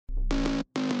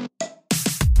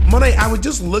Monet, I was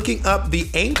just looking up the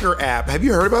Anchor app. Have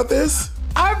you heard about this?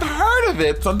 I've heard of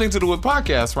it. Something to do with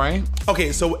podcasts, right?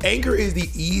 Okay, so Anchor is the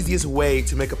easiest way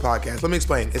to make a podcast. Let me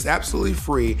explain. It's absolutely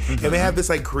free, and they have this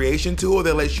like creation tool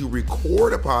that lets you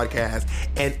record a podcast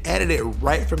and edit it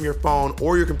right from your phone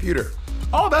or your computer.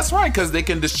 Oh, that's right, because they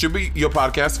can distribute your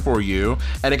podcast for you,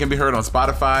 and it can be heard on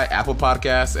Spotify, Apple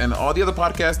Podcasts, and all the other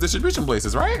podcast distribution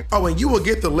places, right? Oh, and you will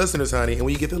get the listeners, honey. And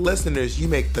when you get the listeners, you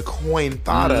make the coin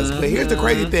fadas. But here's the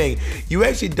crazy thing. You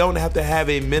actually don't have to have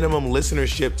a minimum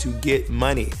listenership to get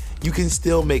money. You can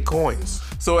still make coins.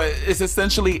 So it's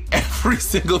essentially every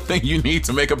single thing you need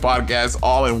to make a podcast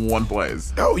all in one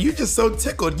place. Oh, you just so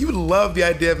tickled. You love the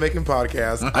idea of making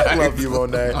podcasts. I love you,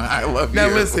 Monet. I love you. Now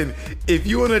listen, if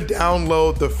you want to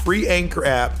download the free Anchor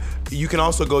app, you can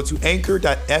also go to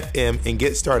anchor.fm and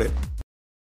get started.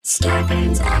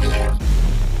 Starbane's Audio.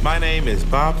 My name is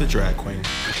Bob the Drag Queen.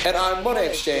 And I'm Money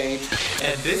Exchange.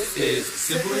 And this is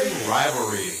Sibling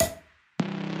Rivalry.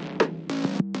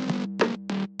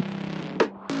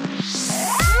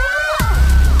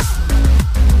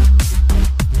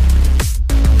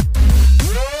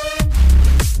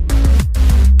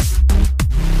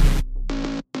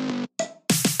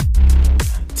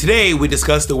 Today, we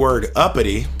discuss the word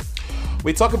uppity.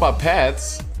 We talk about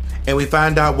pets. And we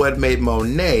find out what made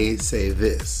Monet say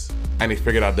this. And he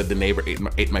figured out that the neighbor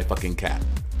ate my fucking cat.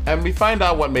 And we find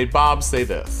out what made Bob say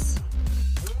this.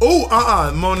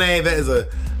 Oh, Monet, that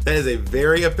is a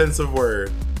very offensive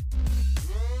word.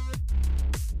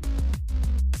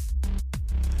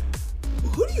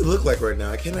 Who do you look like right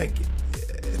now? Can I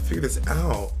figure this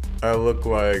out? I look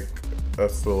like a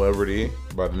celebrity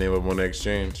by the name of Monet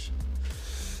Exchange.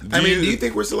 Do you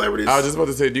think we're celebrities? I was just about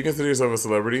to say, do you consider yourself a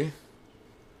celebrity?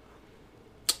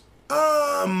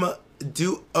 Let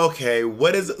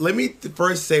me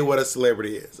first say what a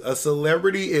celebrity is. A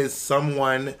celebrity is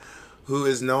someone who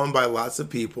is known by lots of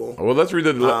people. Well, let's read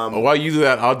while you do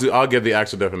that, I'll get the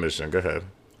actual definition. Go ahead.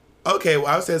 Okay, well,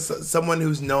 I would say someone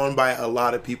who's known by a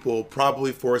lot of people,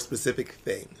 probably for a specific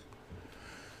thing.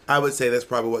 I would say that's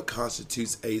probably what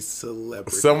constitutes a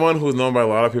celebrity. Someone who's known by a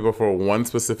lot of people for one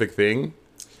specific thing?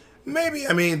 Maybe.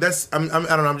 I mean, I don't know.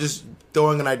 I'm just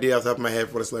throwing an idea off the top of my head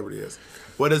for what a celebrity is.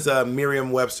 What does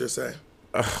Merriam-Webster say?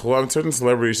 Well, I'm certain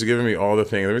celebrity. She's giving me all the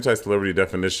things. Let me try celebrity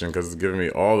definition because it's giving me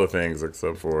all the things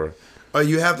except for... Oh,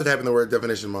 you have to type in the word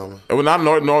definition, mama. Well, not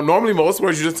normally most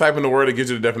words you just type in the word, it gives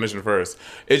you the definition first.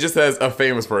 It just says a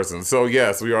famous person. So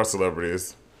yes, we are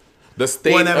celebrities. The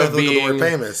state of being the word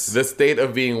famous. The state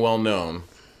of being well known.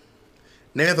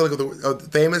 Now you have to look at the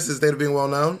famous is the state of being well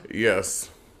known. Yes.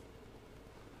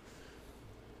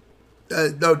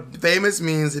 No, famous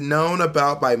means known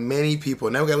about by many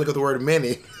people. Now we gotta look at the word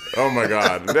many. Oh my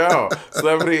God, no!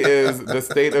 Celebrity is the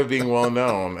state of being well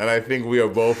known, and I think we are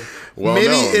both well known.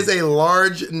 Many is a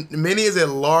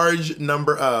large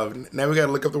number of. Now we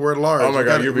gotta look up the word large. Oh my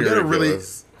God, you're being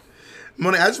ridiculous.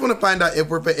 Moni, I just want to find out if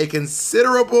we're a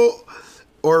considerable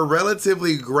or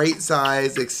relatively great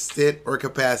size, extent, or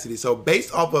capacity. So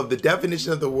based off of the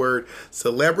definition of the word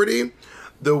celebrity,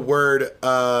 the word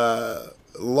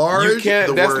large. You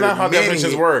can't. That's not how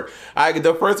definitions work.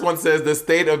 The first one says the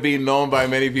state of being known by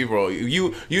many people.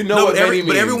 You know what many means.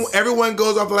 But everyone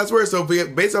goes off the last word. So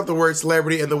based off the word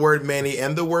celebrity and the word many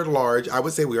and the word large, I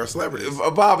would say we are celebrities.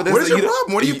 Bob, what is your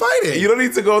problem? What are you fighting? You don't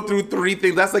need to go through three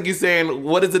things. That's like you saying,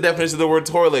 what is the definition of the word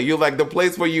toilet? You're like the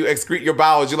place where you excrete your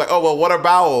bowels. You're like, oh well, what are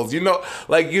bowels? You know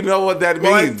what that means.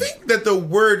 Well, I think that the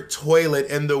word toilet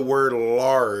and the word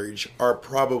large are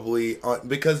probably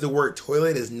because the word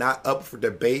toilet is not up for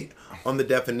debate on the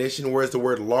definition, whereas the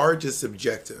word large is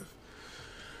subjective.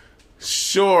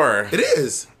 Sure. It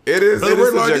is. It is. But the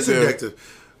word large is subjective.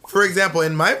 For example,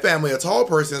 in my family, a tall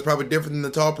person is probably different than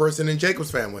the tall person in Jacob's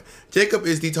family. Jacob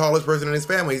is the tallest person in his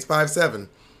family. He's 5'7".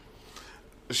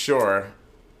 Sure.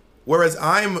 Whereas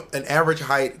I'm an average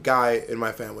height guy in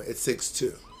my family. It's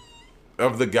 6'2".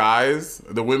 Of the guys?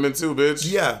 The women too,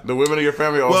 bitch? Yeah. The women of your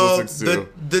family are also 6'2".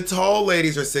 The tall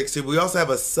ladies are 6'2". We also have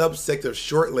a subsect of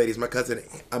short ladies. My cousin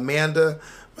Amanda,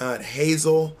 my aunt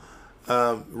Hazel,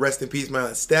 rest in peace, my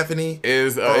aunt Stephanie.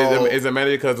 Is Amanda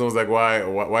your cousin? Was like,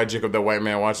 why Jacob, that white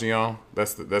man watching y'all?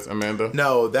 That's Amanda?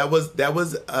 No, that was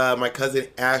my cousin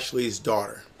Ashley's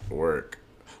daughter. Work.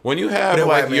 When you have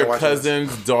like your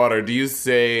cousin's daughter, do you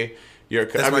say...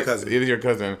 That's my cousin. It is your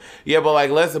cousin. Yeah,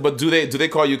 but do they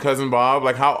call you Cousin Bob?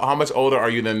 Like how much older are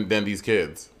you than these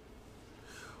kids?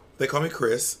 They call me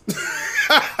Chris.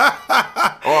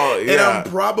 Oh yeah. And I'm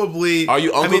probably. Are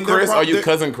you Uncle Chris? Or are you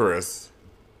Cousin Chris?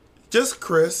 Just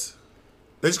Chris.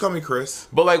 They just call me Chris.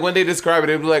 But like when they describe it,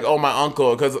 they'd be like, "Oh, my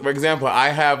uncle." Because for example, I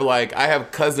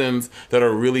have cousins that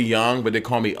are really young, but they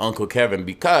call me Uncle Kevin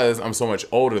because I'm so much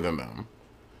older than them.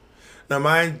 Now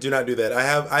mine do not do that. I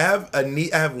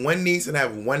have one niece and I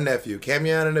have one nephew,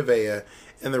 Camion and Nevaeh,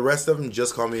 and the rest of them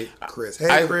just call me Chris.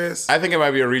 Hey, Chris. I think it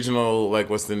might be a regional like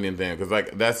West Indian thing because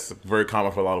like that's very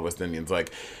common for a lot of West Indians.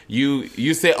 Like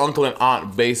you say uncle and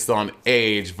aunt based on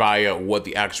age via what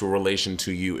the actual relation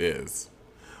to you is.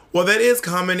 Well, that is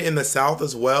common in the South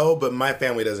as well, but my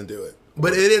family doesn't do it.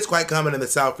 But it is quite common in the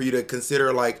South for you to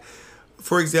consider, like,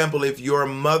 for example, if your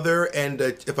mother and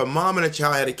if a mom and a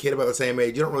child had a kid about the same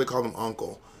age, you don't really call them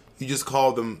uncle. You just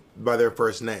call them by their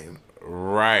first name.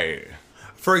 Right.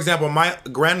 For example, my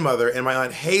grandmother and my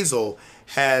aunt Hazel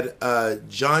had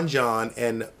John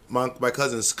and my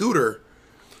cousin Scooter.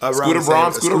 Scooter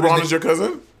Braun is your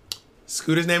cousin?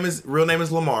 Scooter's real name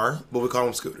is Lamar, but we call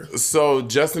him Scooter. So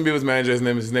Justin Bieber's manager, his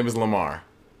name is Lamar.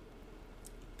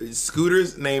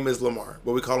 Scooter's name is Lamar,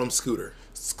 but we call him Scooter.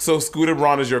 So Scooter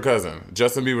Braun is your cousin,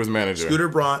 Justin Bieber's manager. Scooter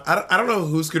Braun. I don't know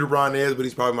who Scooter Braun is, but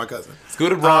he's probably my cousin.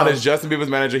 Scooter Braun is Justin Bieber's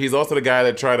manager. He's also the guy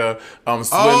that tried to swindle.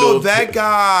 Oh, that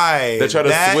guy. That tried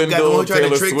to swindle who tried Taylor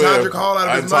to trick Swift. Todrick Hall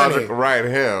out of his money. Right,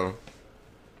 him.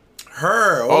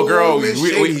 Her. Oh, girl, Miss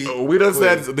Shady. we done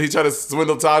said he tried to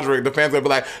swindle Todrick. The fans gonna be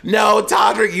like, no,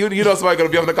 Todrick, you know somebody gonna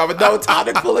be on the comment. No,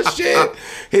 Todrick full of shit.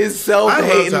 His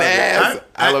self-hating ass.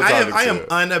 I love Todrick. I am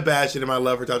unabashed in my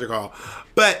love for Todrick Hall.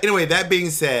 But anyway, that being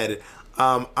said,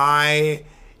 anyway,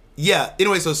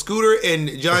 so Scooter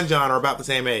and John are about the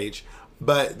same age,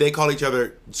 but they call each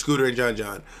other Scooter and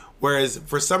John. Whereas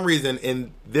for some reason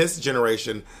in this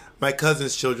generation, my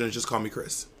cousin's children just call me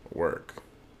Chris. Work.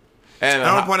 And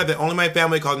I want to point out that only my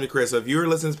family calls me Chris. So if you're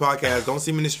listening to this podcast, don't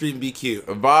see me in the street and be cute.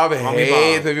 Bob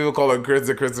hates when people call him Chris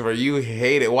or Christopher. You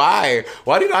hate it. Why?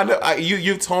 Why do you not know?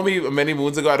 You told me many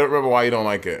moons ago. I don't remember why you don't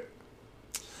like it.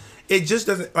 It just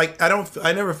doesn't, like,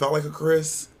 I never felt like a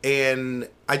Chris, and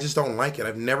I just don't like it.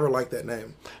 I've never liked that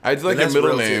name. I just like your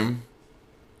middle name.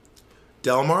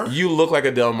 Delmar? You look like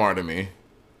a Delmar to me.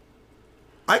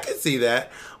 I can see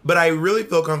that, but I really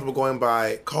feel comfortable going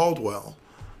by Caldwell,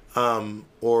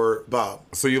 or Bob.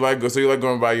 So you like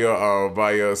going by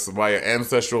your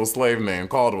ancestral slave name,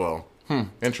 Caldwell.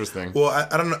 Interesting. Well,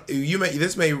 I don't know.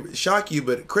 This may shock you,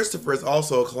 but Christopher is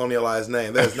also a colonialized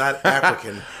name. That is not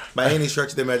African by any stretch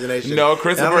of the imagination. No,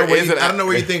 Christopher isn't. I don't know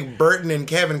where you think Burton and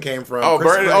Kevin came from. Oh,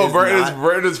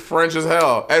 Burton is French as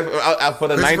hell. For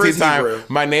the 19th time,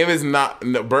 my name is not.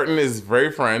 No, Burton is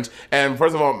very French. And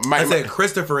first of all, I said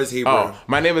Christopher is Hebrew. Oh,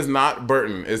 my name is not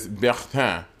Burton. It's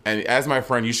Bertin. And as my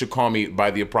friend, you should call me by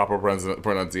the proper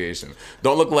pronunciation.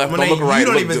 Don't look left, don't look right.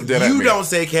 You don't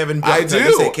say Kevin. I do.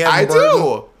 You say Kevin I Burton.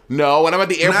 do. No, when I'm at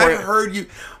the airport. I heard you.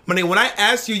 When I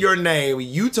asked you your name,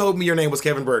 you told me your name was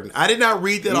Kevin Burton. I did not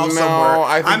read that off somewhere.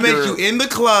 I met you in the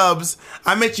clubs.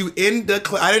 I met you in the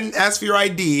club. I didn't ask for your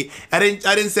ID. I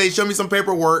didn't say, show me some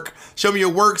paperwork. Show me your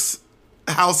works,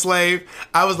 house slave.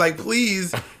 I was like,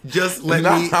 please just let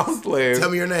me house slave.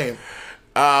 Tell me your name.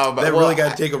 That really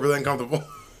got Jacob really uncomfortable.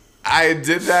 I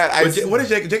did that. What is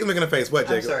Jacob? Jacob making a face. What,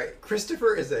 Jacob? I'm sorry.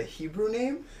 Christopher is a Hebrew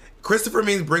name? Christopher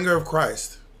means bringer of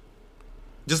Christ.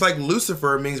 Just like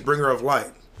Lucifer means bringer of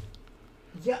light.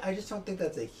 Yeah, I just don't think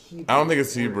that's a Hebrew. I don't think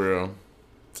it's Hebrew.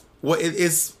 Well,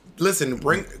 it's listen.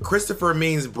 Christopher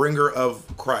means bringer of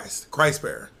Christ, Christ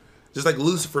bearer. Just like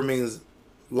Lucifer means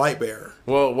light bearer.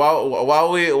 Well,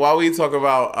 while we talk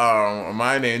about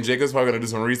my name, Jacob's probably gonna do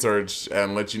some research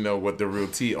and let you know what the real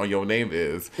T on your name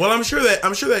is. Well, I'm sure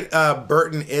that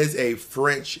Burton is a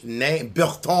French name.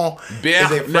 Berton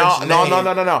is a French name.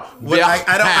 No.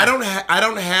 I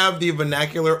don't have the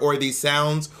vernacular or the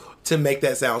sounds to make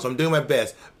that sound, so I'm doing my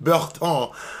best. Berton.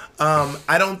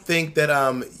 I don't think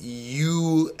that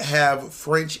you have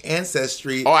French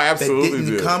ancestry. Oh, I absolutely that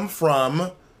didn't come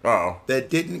from. That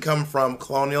didn't come from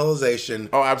colonialization.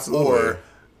 Oh, absolutely.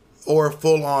 Or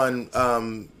full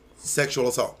on sexual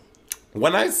assault.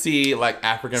 When I see like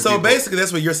African so people, basically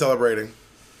that's what you're celebrating.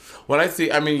 When I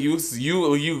see, I mean,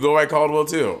 you go by Caldwell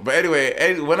too. But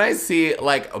anyway, when I see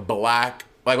like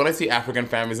when I see African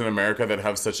families in America that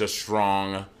have such a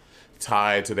strong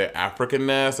tie to their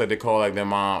Africanness, like they call like their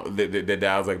mom, their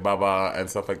dad's like Baba and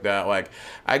stuff like that. Like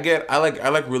I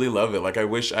really love it. Like I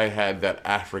wish I had that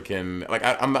African. Like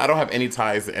I don't have any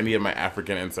ties to any of my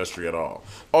African ancestry at all.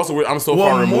 Also, I'm so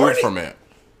far removed from it.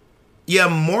 Yeah,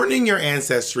 mourning your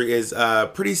ancestry is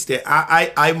pretty.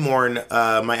 I mourn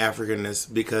my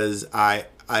Africanness because I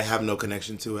have no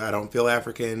connection to it. I don't feel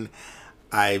African.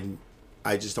 I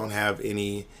just don't have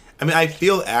any. I mean, I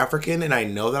feel African and I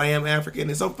know that I am African.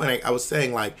 It's so funny. I was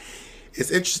saying, like,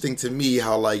 it's interesting to me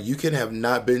how like you can have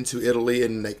not been to Italy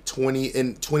in like 20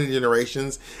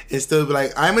 generations and still be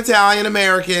like, I'm Italian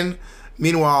American.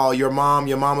 Meanwhile, your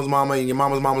mama's mama, and your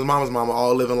mama's mama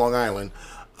all live in Long Island.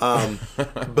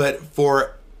 But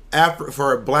for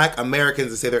Black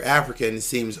Americans to say they're African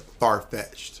seems far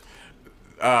fetched.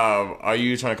 Are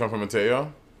you trying to come from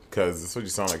Mateo? Because that's what you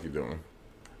sound like you're doing.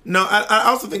 No, I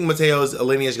also think Mateo's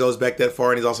lineage goes back that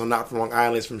far, and he's also not from Long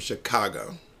Island. He's from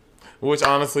Chicago. Which,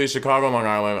 honestly, Chicago and Long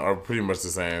Island are pretty much the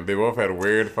same. They both had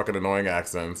weird, fucking annoying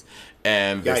accents,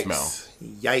 and they smell.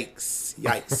 Yikes.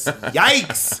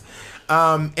 Yikes.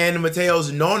 And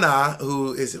Mateo's Nonna,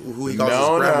 who he calls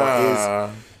his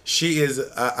grandma, she is,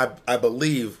 I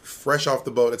believe, fresh off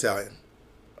the boat Italian.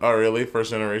 Oh, really?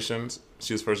 First generation?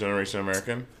 She was first generation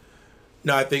American?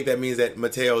 No, I think that means that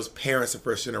Mateo's parents are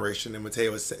first generation, and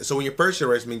Mateo is... So when you're first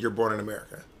generation, means you're born in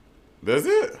America. Does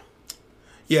it?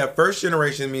 Yeah, first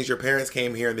generation means your parents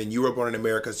came here, and then you were born in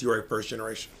America, so you are a first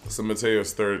generation. So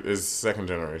Mateo's is second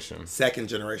generation. Second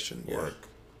generation, yeah. Work.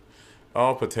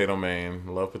 Oh, Potato Man.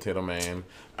 Love Potato Man.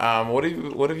 What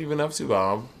have you been up to,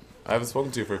 Bob? I haven't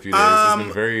spoken to you for a few days. It's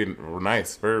been very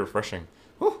nice, very refreshing.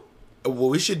 Whew. Well,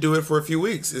 we should do it for a few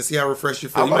weeks and see how refreshed you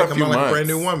feel. You How might about come a out few like a brand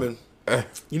months? new woman.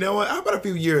 You know what? How about a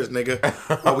few years, nigga?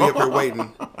 While we up here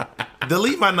waiting.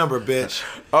 Delete my number, bitch.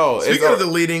 Oh, Speaking of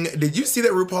deleting, did you see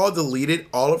that RuPaul deleted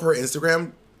all of her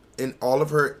Instagram and all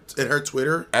of her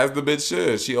Twitter? As the bitch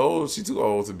should. She old. She too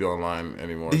old to be online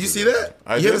anymore. Did you see that?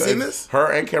 You haven't seen this?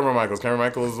 Her and Cameron Michaels. Cameron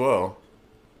Michaels as well.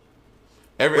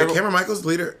 Cameron Michaels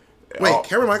deleted her? Wait,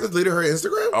 Cameron Michaels deleted her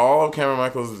Instagram? All of Cameron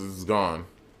Michaels is gone.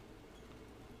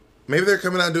 Maybe they're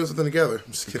coming out and doing something together.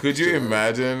 I'm just kidding. Could you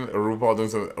imagine RuPaul doing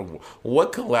something?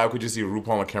 What collab could you see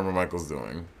RuPaul and Cameron Michaels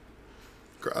doing?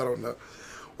 Girl, I don't know.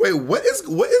 Wait, what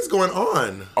is going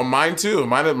on? Oh, mine too.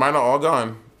 Mine are all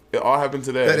gone. It all happened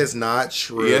today. That is not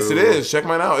true. Yes, it is. Check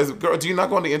mine out. Girl, do you not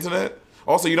go on the internet?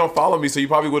 Also, you don't follow me, so you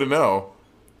probably wouldn't know.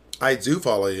 I do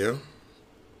follow you.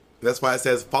 That's why it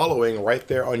says following right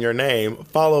there on your name.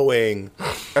 Following.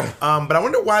 But I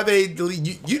wonder why they delete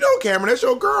you. You know Cameron, that's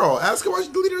your girl. Ask her why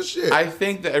she deleted her shit. I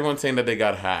think that everyone's saying that they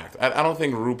got hacked. I don't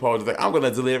think RuPaul was like, I'm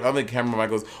gonna delete it. I think Cameron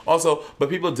Michaels also, but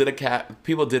people did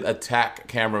attack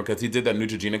Cameron because he did that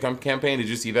Neutrogena campaign. Did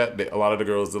you see that? A lot of the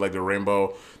girls did like the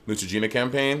rainbow Neutrogena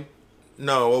campaign.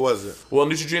 No, what was it? Well,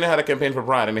 Neutrogena had a campaign for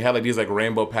Pride, and they had like these like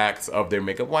rainbow packs of their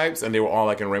makeup wipes, and they were all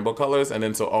like in rainbow colors. And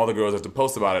then so all the girls have to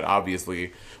post about it,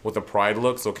 obviously, with the Pride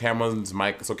look. So Cameron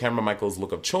Michaels'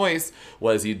 look of choice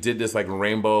was he did this like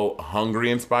rainbow hungry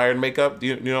inspired makeup.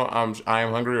 You know, I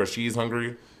am hungry or she's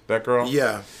hungry. That girl.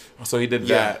 Yeah. So he did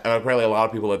that, and apparently a lot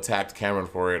of people attacked Cameron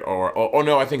for it. Or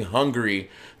no, I think Hungry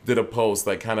did a post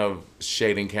like kind of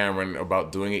shading Cameron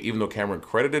about doing it, even though Cameron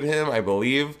credited him, I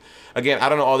believe. Again, I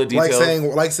don't know all the details.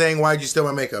 Like saying, why'd you steal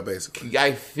my makeup, basically?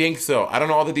 I think so. I don't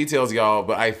know all the details, y'all,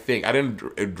 but I think I didn't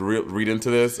read into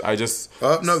this. I just.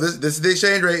 Oh no, this is the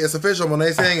exchange rate. It's official. When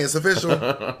they saying it's official.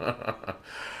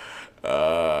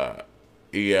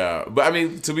 Yeah, but I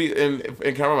mean, to be in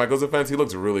Cameron Michaels' defense, he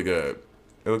looks really good.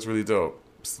 It looks really dope.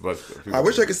 But I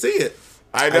wish I could see it.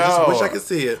 I know. I just wish I could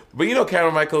see it. But you know,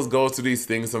 Cameron Michaels goes to these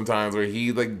things sometimes where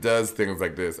he like does things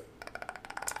like this.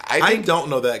 I don't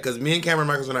know that because me and Cameron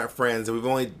Michaels are not friends, and we've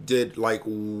only did like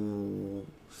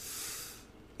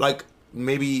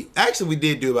maybe actually we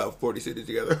did do about 40 cities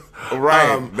together.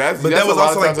 Right. That was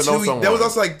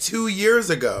also like 2 years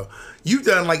ago. You've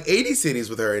done like 80 cities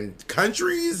with her and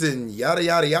countries and yada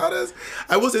yada yadas.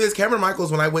 I will say this: Cameron Michaels,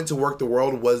 when I went to Work the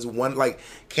World, was one like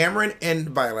Cameron and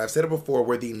Violet. I've said it before.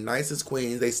 Were the nicest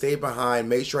queens. They stayed behind,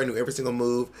 made sure I knew every single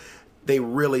move. They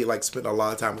really like spent a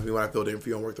lot of time with me when I filled in for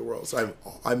you on Work the World. So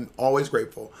I'm always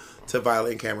grateful to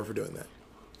Violet and Cameron for doing that.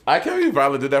 I can't believe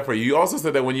Violet did that for you. You also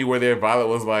said that when you were there, Violet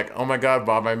was like, "Oh my God,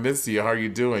 Bob, I miss you. How are you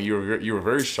doing?" You were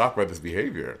very shocked by this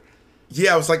behavior.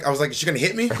 Yeah, I was like, is she gonna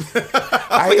hit me?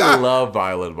 I love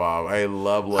Violet, Bob. I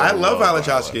love Violet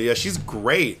Chachki. Yeah, she's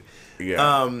great.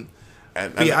 Yeah.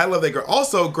 Yeah, I love that girl.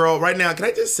 Also, girl, right now, can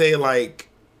I just say, like,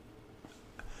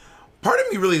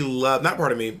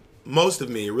 most of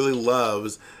me really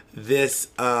loves this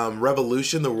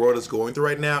revolution the world is going through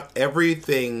right now.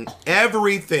 Everything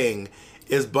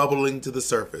is bubbling to the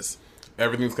surface.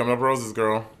 Everything's coming up roses,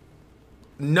 girl.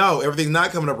 No, everything's not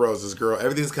coming up roses, girl.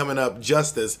 Everything's coming up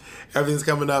justice. Everything's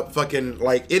coming up fucking,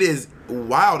 like, it is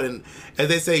wild. And as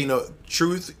they say, you know,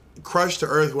 truth crushed to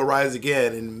earth will rise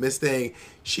again. And Miss Thing,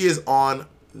 she is on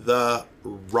the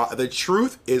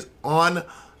truth is on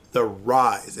the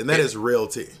rise. And that is real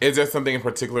tea. Is there something in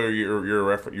particular you're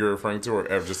referring to,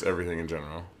 or just everything in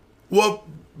general? Well,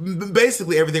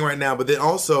 basically everything right now, but then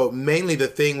also mainly the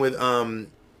thing with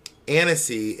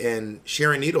Annecy and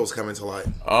Sharon Needles coming to light.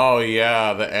 Oh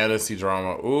yeah, the Annecy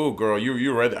drama. Ooh, girl,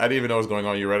 you read. I didn't even know what was going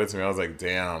on. You read it to me. I was like,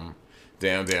 damn.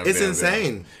 It's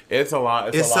insane. It's a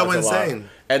lot. It's so insane.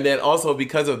 And then also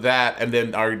because of that, and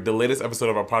then the latest episode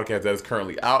of our podcast that is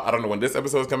currently out. I don't know when this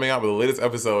episode is coming out, but the latest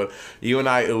episode, you and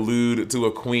I allude to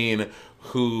a queen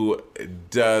who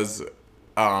does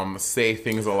say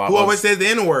things a lot. Who always says the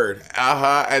N-word.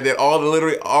 And then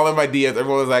literally all in my DMs,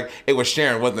 everyone was like, it was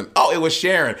Sharon, wasn't it? Oh, it was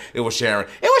Sharon. It was Sharon.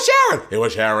 It was Sharon. It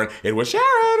was Sharon. It was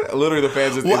Sharon. Literally the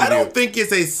fans just I don't think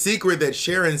it's a secret that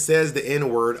Sharon says the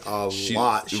N-word a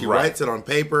lot. She writes it on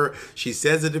paper. She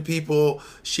says it to people.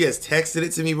 She has texted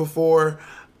it to me before.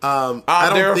 I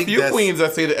don't there are think a few queens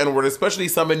that say the N-word, especially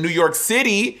some in New York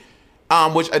City.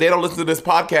 Which they don't listen to this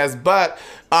podcast, but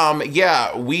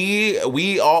yeah,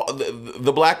 we all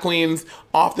the Black queens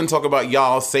often talk about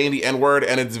y'all saying the N-word,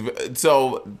 and it's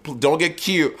so don't get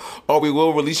cute, or we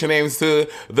will release your names to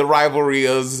the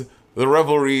revelries,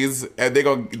 and they're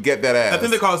gonna get that ass. I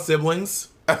think they're called siblings.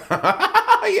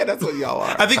 Yeah, that's what y'all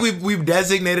are. I think we've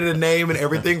designated a name and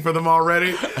everything for them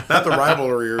already. Not the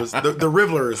rivalries, the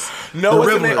Rivlers. No,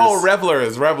 what's the name? Oh,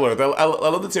 revelers. I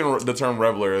love the term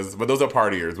revelers, but those are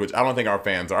partiers, which I don't think our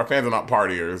fans are. Our fans are not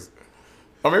partiers.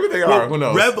 Or maybe they are. Who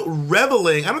knows?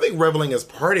 Reveling. I don't think reveling is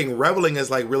partying. Reveling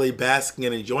is like really basking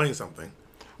and enjoying something.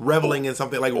 Reveling in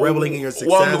something, like reveling in your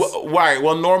success.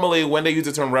 Well, normally when they use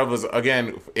the term revelers,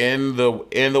 again in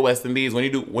the West Indies, when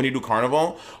you do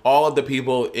carnival, all of the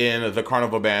people in the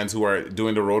carnival bands who are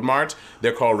doing the road march,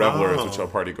 they're called revelers, which are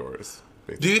party goers.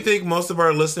 Do you think most of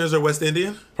our listeners are West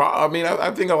Indian? I mean,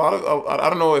 I think a lot of. I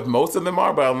don't know if most of them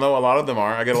are, but I know a lot of them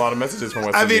are. I get a lot of messages from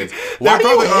West Indians. Why do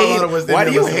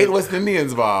you hate West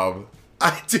Indians, Bob?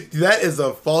 That is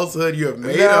a falsehood you have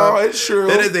made up. No, up. It's true.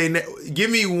 That is give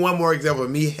me one more example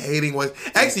of me hating West.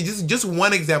 Actually, just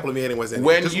one example of me hating West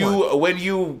Indians. When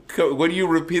you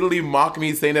repeatedly mock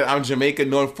me saying that I'm Jamaican,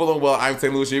 knowing full and well I'm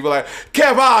St. Lucia, you be like,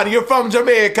 Kevin, you're from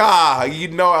Jamaica. You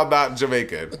know I'm not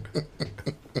Jamaican.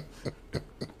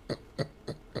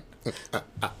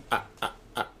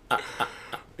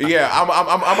 Yeah,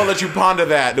 I'm gonna let you ponder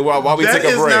that while we take a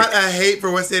break. That is not a hate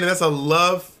for West Indian. That's a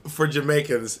love for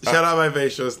Jamaicans. Shout out my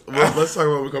Vacious. Let's talk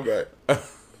about when we come back.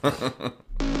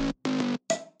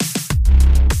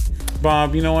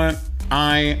 Bob, you know what?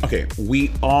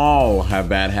 We all have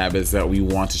bad habits that we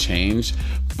want to change.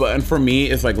 And for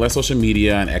me, it's like less social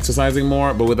media and exercising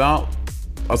more. But without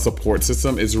a support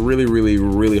system, it's really, really,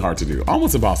 really hard to do.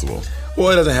 Almost impossible.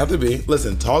 Well, it doesn't have to be.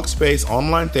 Listen, Talkspace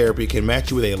Online Therapy can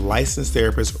match you with a licensed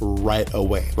therapist right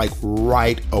away. Like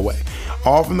right away.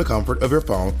 All from the comfort of your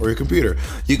phone or your computer.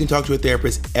 You can talk to a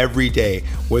therapist every day,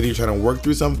 whether you're trying to work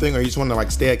through something or you just want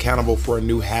to stay accountable for a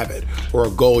new habit or a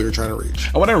goal you're trying to reach.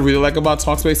 And what I really like about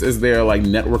Talkspace is their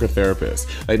network of therapists.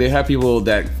 They have people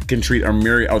that can treat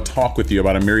or talk with you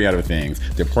about a myriad of things: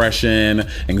 depression,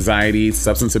 anxiety,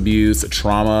 substance abuse,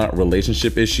 trauma,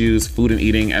 relationship issues, food and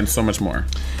eating, and so much more.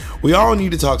 We all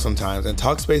need to talk sometimes, and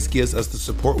Talkspace gives us the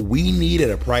support we need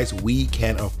at a price we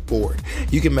can afford.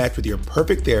 You can match with your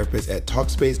perfect therapist at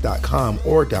Talkspace.com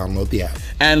or download the app.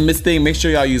 And Miss Thing, make sure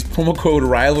y'all use promo code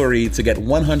Rivalry to get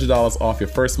 $100 off your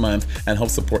first month and help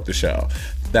support the show.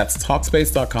 That's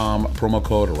Talkspace.com, promo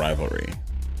code Rivalry.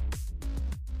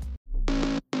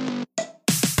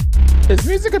 Is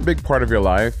music a big part of your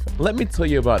life? Let me tell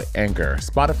you about Anchor,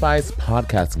 Spotify's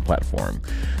podcasting platform.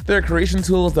 There are creation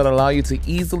tools that allow you to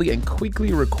easily and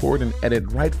quickly record and edit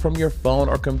right from your phone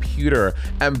or computer.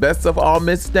 And best of all,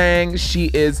 Miss Thang,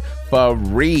 she is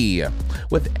free.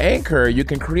 With Anchor, you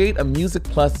can create a Music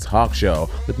Plus talk show.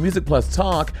 With Music Plus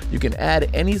Talk, you can add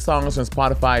any songs from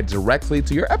Spotify directly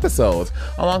to your episodes,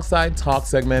 alongside talk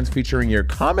segments featuring your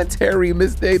commentary.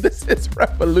 Miss Day, this is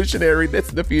revolutionary. This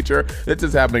is the future. This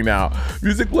is happening now.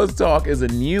 Music Plus Talk is a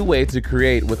new way to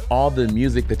create with all the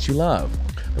music that you love.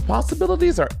 The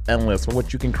possibilities are endless for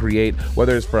what you can create,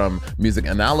 whether it's from music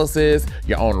analysis,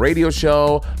 your own radio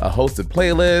show, a hosted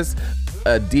playlist,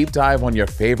 a deep dive on your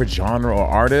favorite genre or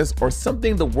artist, or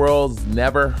something the world's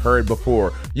never heard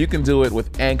before. You can do it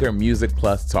with Anchor Music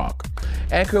Plus Talk.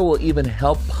 Anchor will even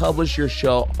help publish your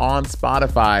show on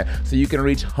Spotify so you can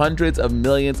reach hundreds of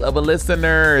millions of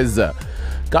listeners.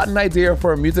 Got an idea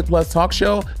for a Music Plus Talk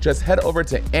show? Just head over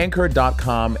to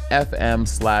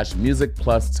anchor.com/FM/Music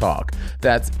Plus Talk.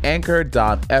 That's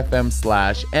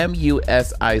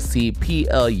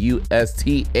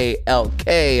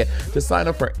anchor.fm/MUSICPLUSTALK to sign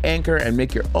up for Anchor and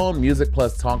make your own Music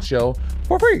Plus Talk show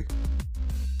for free.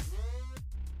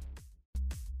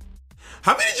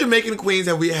 How many Jamaican queens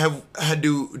have we had I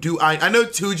know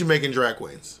 2 Jamaican drag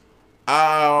queens.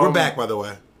 We're back, by the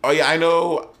way. Oh yeah, I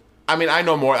know I mean, I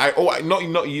know more. I know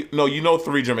you know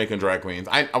 3 Jamaican drag queens.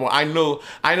 I know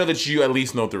that you at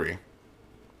least know 3.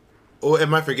 Oh,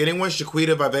 am I forgetting one?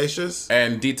 Shaquita Vivacious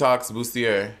And Detox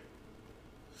Bustier.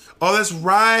 Oh, that's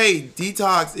right.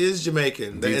 Detox is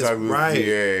Jamaican. That is Detox right.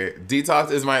 Bustier.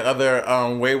 Detox is my other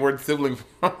wayward sibling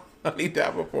from Honey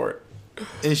Davenport.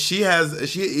 And she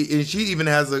even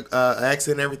has a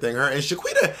accent and everything. Her and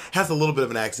Shaquita has a little bit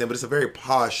of an accent, but it's a very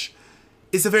posh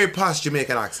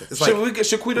Jamaican accent. It's like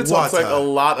Shaquita talks like a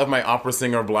lot of my opera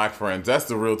singer black friends. That's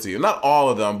the real tea. Not all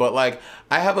of them, but like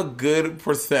I have a good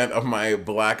percent of my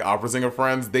black opera singer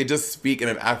friends. They just speak in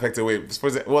an affected way.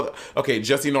 Well, okay,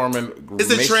 Jesse Norman.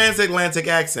 It's a transatlantic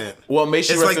accent. Well, may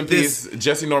she It's rest like in peace.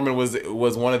 Jesse Norman was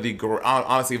one of the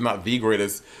honestly, if not the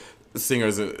greatest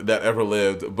singers that ever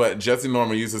lived. But Jesse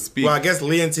Norman used to speak. Well, I guess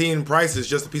Leontine Price is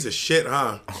just a piece of shit,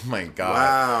 huh? Oh my God!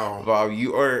 Wow, Bob,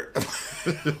 you are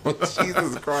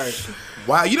Jesus Christ!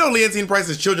 Wow, you know Leontine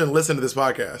Price's children listen to this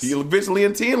podcast. You bitch,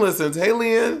 Leontine listens. Hey,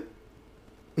 Leon.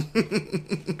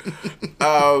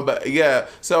 Yeah.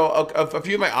 So a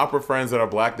few of my opera friends that are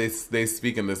black, they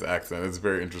speak in this accent. It's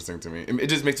very interesting to me. It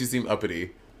just makes you seem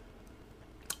uppity.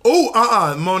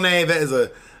 Oh, Monet, that is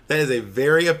a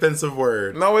very offensive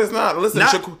word. No, it's not. Listen,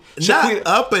 Not Shaquita,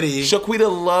 uppity.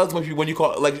 Shaquita loves when you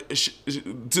call it like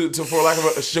for lack of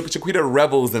a Shaquita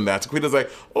revels in that. Shaquita's like,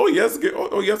 oh yes,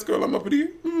 girl, I'm uppity.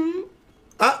 Mm-hmm.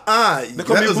 They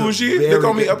call me bougie. They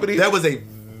call me uppity. That was a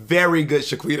very good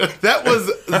Shaquita. That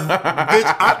was,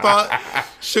 bitch, I thought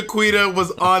Shaquita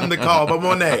was on the call. But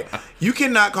Monet, you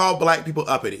cannot call black people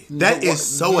uppity. That is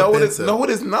so offensive. No, it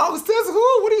is not. Says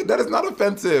who? That is not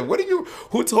offensive.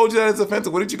 Who told you that it's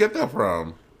offensive? Where did you get that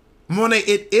from? Monet,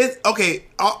 it is, okay,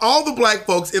 all the black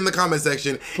folks in the comment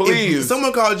section, please. If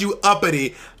someone called you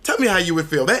uppity, tell me how you would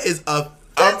feel. That is offensive.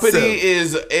 Uppity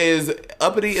is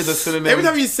a synonym. Every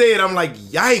time you say it, I'm like,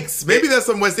 yikes. Maybe that's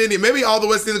some West Indian. Maybe all the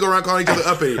West Indians go around calling each other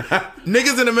uppity.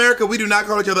 Niggas in America, we do not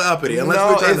call each other uppity unless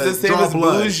we're trying to draw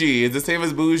blood. It's the same as bougie. It's the same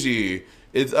as bougie.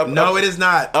 No, it is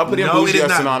not. Uppity and bougie are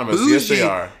synonymous. Bougie, yes, they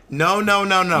are. No.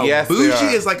 Yes, bougie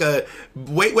they are. is like a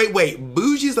wait.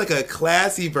 Bougie is like a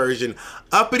classy version.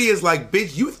 Uppity is like,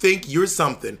 bitch, you think you're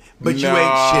something, but you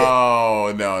ain't shit.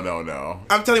 No.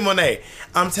 I'm telling you, Monet.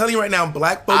 I'm telling you right now,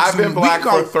 black folks. I've been black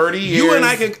for 30 years. You and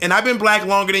I and I've been black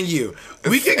longer than you.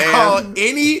 We can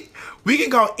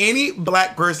call any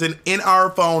black person in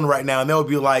our phone right now, and they'll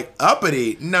be like,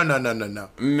 uppity. No. No,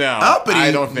 Uppity.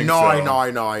 I don't think no, so.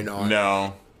 I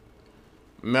know.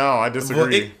 No, I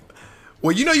disagree.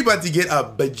 Well, you know you about to get a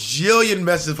bajillion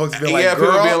messages, folks. Being like, people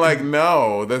girl, being like,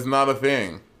 no, that's not a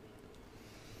thing.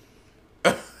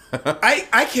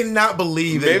 I cannot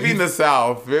believe that. Maybe in the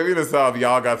South,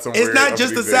 y'all got some. It's not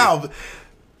just the South.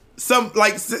 Some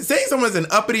like saying someone's an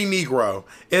uppity Negro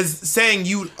is saying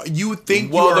you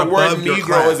think you are the word above your Negro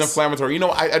class. is inflammatory. You know,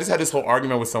 I just had this whole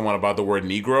argument with someone about the word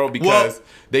Negro because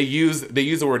they use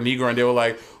the word Negro and they were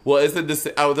like, well, is it this?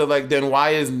 They're like, then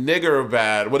why is nigger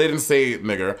bad? Well, they didn't say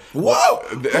nigger. Whoa,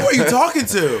 who are you talking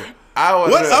to?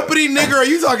 What uppity nigger are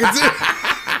you talking to?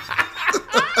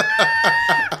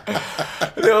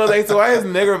 They were like, so why is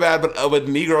nigger bad, but with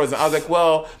Negroes? And I was like,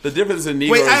 well, the difference in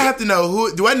Negroes. Wait, I have to know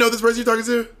who. Do I know this person you're talking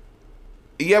to?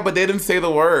 Yeah, but they didn't say the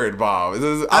word, Bob.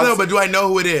 I know, but do I know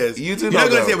who it is? You do You're know not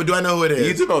gonna them. say it, but do I know who it is?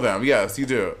 You do know them. Yes, you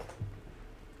do.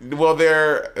 Well,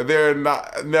 they're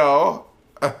not. No.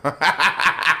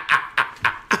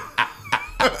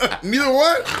 Neither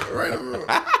what? Right.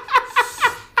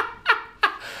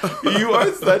 You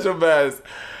are such a mess.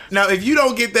 Now, if you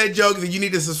don't get that joke, then you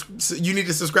need to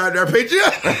subscribe to our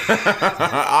Patreon.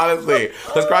 Honestly,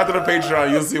 subscribe to the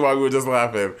Patreon. You'll see why we were just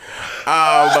laughing.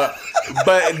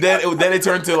 But then it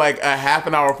turned to like a half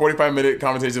an hour, 45-minute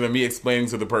conversation of me explaining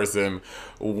to the person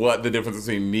what the difference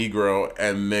between Negro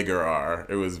and nigger are.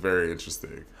 It was very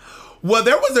interesting. Well,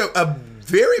 there was a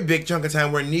very big chunk of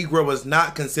time where Negro was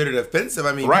not considered offensive.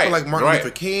 I mean, people like Martin Luther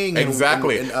King.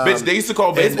 Exactly. Bitch, they used to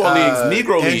call baseball leagues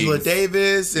Negro leagues. Angela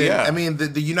Davis. And, I mean,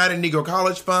 the United Negro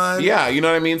College Fund. Yeah, you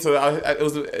know what I mean? So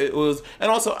it was,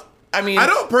 and also, I mean, I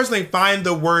don't personally find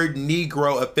the word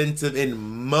Negro offensive in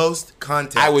most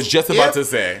contexts. I was just about to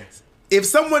say. If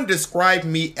someone described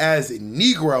me as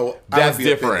Negro, that's I would be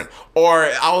different. offended. Or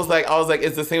I was like,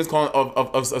 it's the same as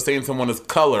of saying someone is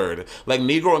colored. Like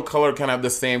Negro and colored kind of have the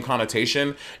same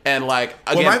connotation. And like,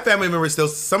 again, well, my family members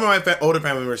some of my older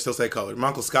family members still say colored. My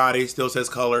Uncle Scotty still says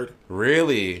colored.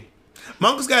 Really? My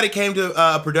Uncle Scotty came to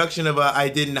a production of I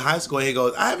did in high school, and he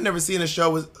goes, I have never seen a show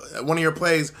with one of your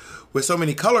plays with so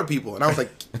many colored people. And I was like,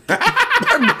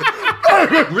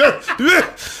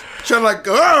 trying to like.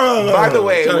 By the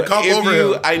way, trying to come if over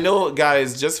you, him. I know,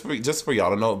 guys, just for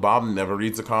y'all to know, Bob never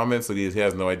reads the comments, so he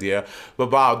has no idea. But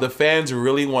Bob, the fans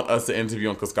really want us to interview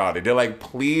Uncle Scotty. They're like,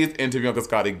 please interview Uncle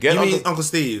Scotty. Get You mean Uncle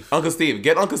Steve? Uncle Steve.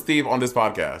 Get Uncle Steve on this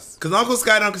podcast. Because Uncle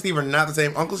Scott and Uncle Steve are not the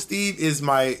same. Uncle Steve is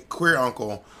my queer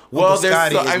uncle. Well, Uncle there's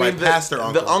Scotty so, is I my mean, pastor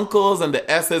uncle. the uncles and the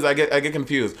S's, I get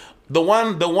confused. The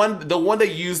one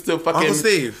that used to fucking Uncle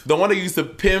Steve. The one that used to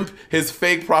pimp his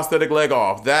fake prosthetic leg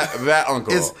off. That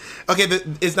uncle.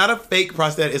 It's not a fake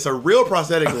prosthetic. It's a real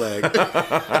prosthetic leg.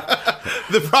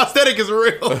 The prosthetic is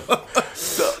real.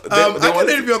 I can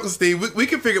interview Uncle Steve. We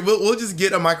can figure. We'll just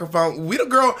get a microphone.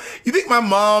 Girl. You think my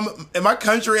mom and my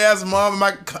country ass mom and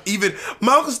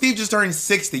my Uncle Steve just turned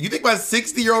 60. You think my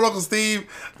 60-year-old Uncle Steve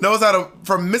knows how to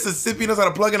from Mississippi knows how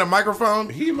to plug in a microphone?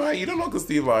 He might. You don't know Uncle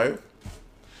Steve live.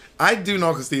 I do know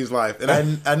Uncle Steve's life, and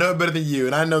I know it better than you,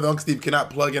 and I know that Uncle Steve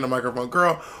cannot plug in a microphone.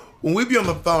 Girl, when we be on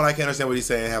the phone, I can't understand what he's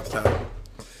saying half the time.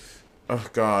 Oh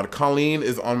God, Colleen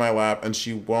is on my lap, and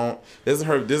she won't. This is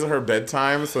her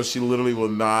bedtime, so she literally will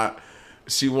not.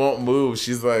 She won't move.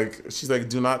 She's like,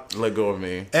 do not let go of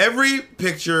me. Every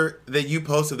picture that you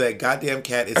post of that goddamn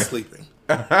cat is sleeping.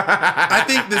 I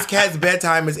think this cat's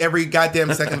bedtime is every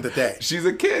goddamn second of the day. She's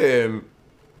a kitten.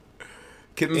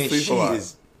 Kittens And sleep she a lot.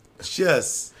 is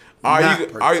just Are not you-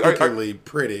 particularly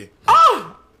pretty.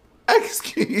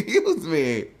 Excuse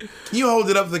me. Can you hold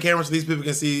it up to the camera so these people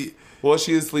can see? Well,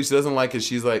 she is asleep. She doesn't like it.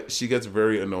 She gets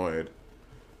very annoyed.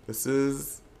 This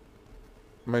is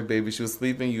my baby. She was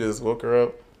sleeping. You just woke her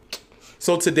up.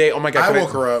 So today, oh my God. I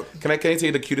woke her up. Can I tell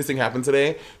you the cutest thing happened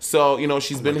today? So,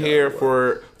 she's been here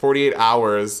for 48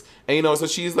 hours. And, so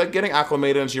she's like getting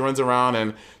acclimated and she runs around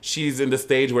and she's in the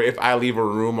stage where if I leave her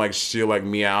room, like she'll like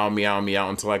meow, meow, meow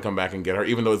until I come back and get her,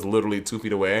 even though it's literally 2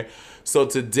 feet away. So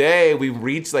today we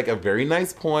reached like a very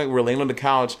nice point. We're laying on the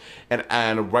couch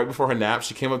and right before her nap,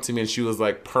 she came up to me and she was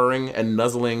like purring and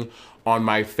nuzzling on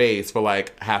my face for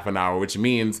like half an hour, which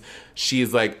means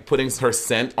she's like putting her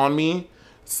scent on me.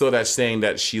 So that's saying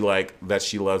that she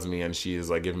loves me and she is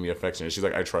like giving me affection. She's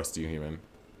like, I trust you, human.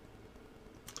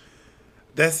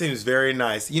 That seems very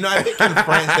nice. I think in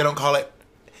France they don't call it.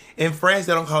 In France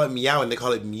they don't call it meowing. They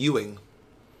call it mewing.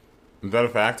 Is that a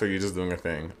fact, or are you just doing a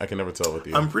thing? I can never tell with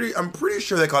you. I'm pretty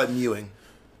sure they call it mewing.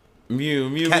 Mew,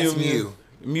 mew, Cats mew,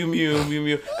 mew. mew, mew, mew,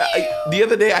 mew. The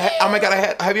other day,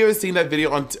 have you ever seen that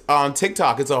video on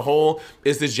TikTok? It's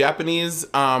this Japanese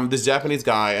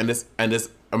guy and this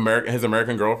his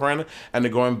American girlfriend, and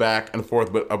they're going back and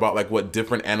forth about like what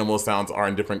different animal sounds are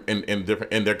in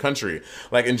their country.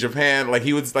 Like in Japan, like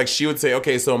she would say,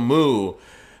 okay, so moo.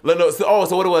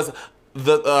 So what it was,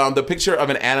 the picture of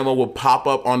an animal would pop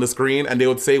up on the screen and they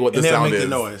would say what the sound is.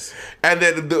 And they would make the noise. And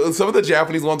then some of the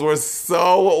Japanese ones were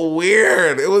so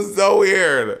weird. It was so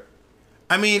weird.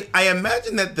 I mean, I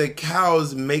imagine that the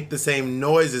cows make the same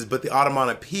noises, but the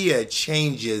onomatopoeia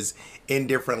changes in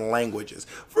different languages.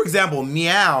 For example,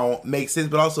 meow makes sense,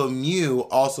 but also mew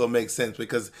also makes sense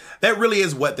because that really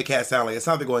is what the cats sound like. It's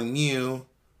not they're going mew.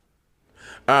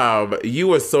 You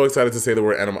were so excited to say the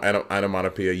word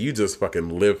onomatopoeia. You just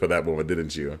fucking lived for that moment,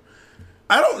 didn't you?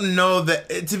 I don't know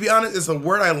that. To be honest, it's a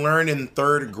word I learned in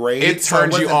 3rd grade. It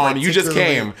turned you on. You just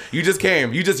came. You just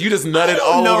nutted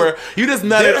all know. over. You just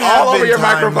nutted all over your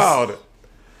microphone.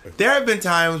 There have been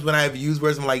times when I've used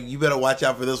words I'm like, you better watch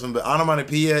out for this one, but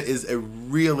onomatopoeia is a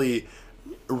really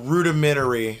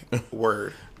rudimentary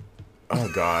word. Oh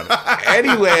God.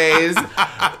 Anyways,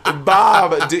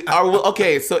 Bob,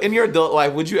 okay. So in your adult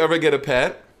life, would you ever get a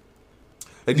pet?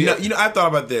 Like, I've thought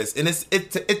about this, and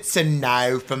it's a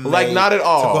no from me. Like, not at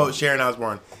all. To quote Sharon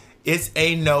Osbourne, it's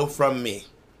a no from me.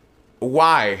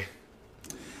 Why?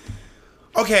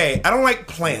 Okay, I don't like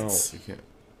plants. No, you can't.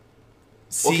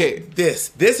 See, Okay.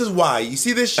 this is why. You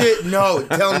see this shit? No,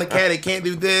 telling the cat it can't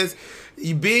do this.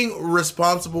 You being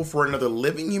responsible for another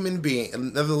living human being,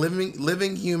 another living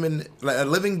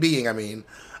being,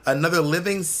 another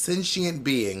living sentient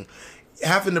being,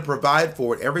 having to provide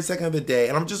for it every second of the day.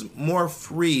 And I'm just more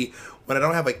free when I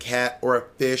don't have a cat or a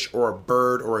fish or a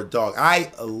bird or a dog. I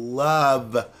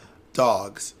love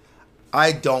dogs.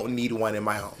 I don't need one in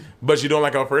my home. But you don't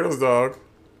like Alfredo's dog.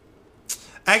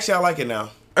 Actually, I like it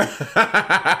now.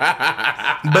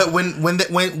 But when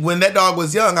that dog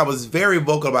was young, I was very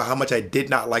vocal about how much I did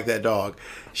not like that dog.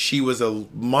 She was a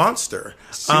monster.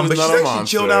 But she's actually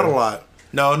chilled out a lot.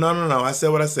 No. I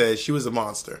said what I said. She was a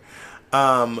monster.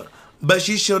 But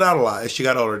she chilled out a lot as she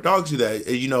got older. Dogs do that.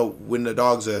 When the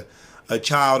dog's a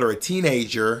child or a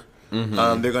teenager,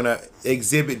 they're gonna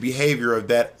exhibit behavior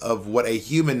of what a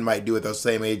human might do at those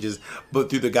same ages, but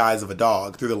through the guise of a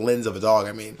dog, through the lens of a dog.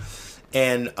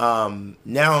 And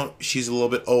now she's a little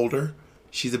bit older.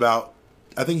 She's about,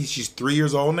 I think she's 3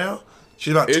 years old now.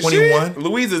 She's about Is 21. she?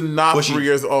 Louise is not Well, she- 3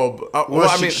 years old. Well,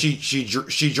 I mean,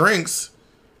 she drinks.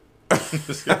 I'm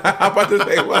about to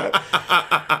say what?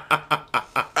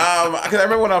 Because I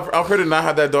remember when Alfred did not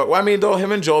have that dog. Well, I mean, though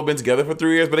him and Joel have been together for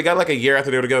 3 years, but they got like a year after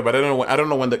they were together. But I don't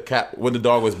know when the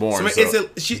dog was born. So,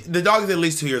 the dog is at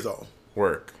least 2 years old,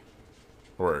 work.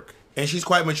 and she's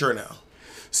quite mature now.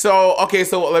 So okay,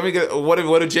 so let me get what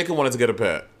if Jacob wanted to get a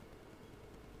pet?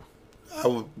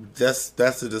 That's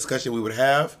the discussion we would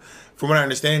have. From what I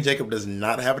understand, Jacob does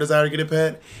not have a desire to get a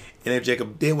pet, and if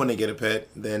Jacob did want to get a pet,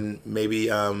 then maybe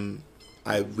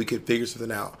we could figure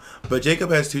something out. But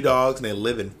Jacob has 2 dogs, and they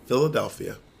live in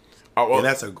Philadelphia, Oh, well, and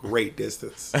that's a great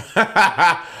distance.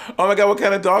 oh my god, what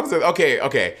kind of dogs are?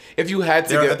 Okay. If you had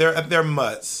to They're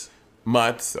mutts.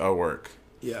 mutts, work.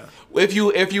 Yeah. If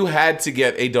you had to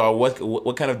get a dog,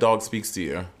 what kind of dog speaks to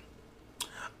you?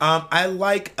 I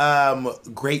like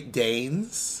Great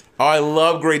Danes. Oh, I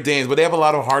love Great Danes, but they have a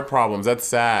lot of heart problems. That's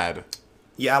sad.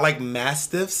 Yeah, I like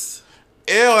Mastiffs.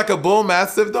 Ew, like a bull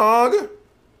mastiff dog?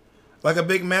 Like a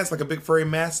big furry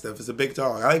Mastiff. It's a big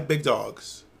dog. I like big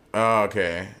dogs. Oh,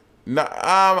 okay. No,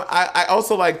 I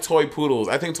also like toy poodles.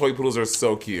 I think toy poodles are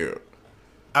so cute.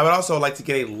 I would also like to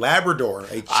get a Labrador,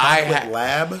 a chocolate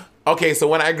lab. Okay, so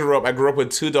when I grew up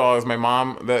with 2 dogs. My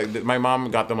mom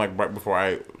got them like right before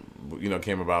I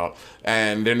came about,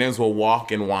 and their names were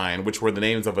Walk and Wine, which were the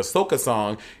names of a soca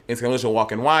song in Spanish,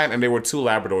 Walk and Wine, and they were 2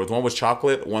 Labradors. One was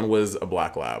chocolate, one was a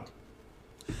black lab.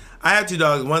 I had 2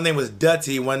 dogs. One name was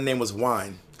Dutty, one name was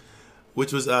Wine,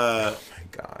 which was My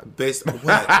God. based on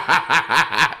what?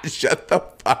 Shut the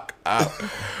fuck up.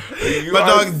 My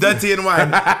dog's Dutty and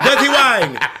Wine. Dutty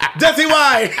Wine. Dutty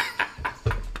Wine.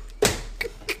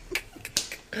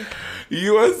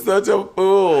 You are such a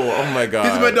fool. Oh my God.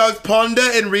 These are my dogs Ponder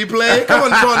and Replay. Come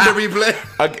on, Ponder Replay.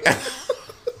 Okay.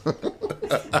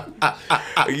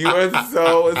 You are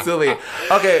so silly.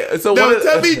 Okay, so No, what?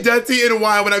 tell me Dutty and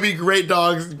Wine when I be great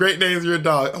dogs, great names for your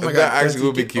dog. Oh my God. That actually Dutty,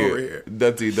 would be get over cute. here.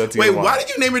 Dutty. Wait, and why Wine. did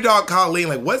you name your dog Colleen?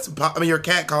 Like, your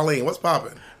cat Colleen? What's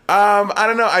popping? I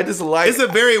don't know. I just like. It's a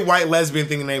very white lesbian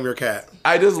thing to name your cat.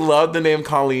 I just love the name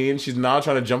Colleen. She's now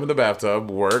trying to jump in the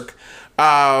bathtub. Work.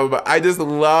 I just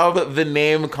love the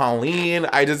name Colleen.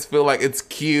 I just feel like it's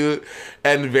cute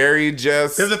and very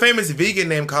just There's a famous vegan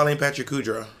named Colleen Patrick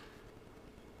Kudrow.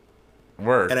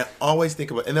 work. And I always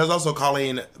think about, and there's also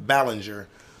Colleen Ballinger,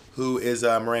 who is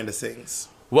Miranda Sings.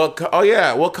 Well,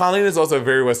 Colleen is also a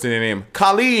very West Indian name.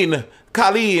 Colleen.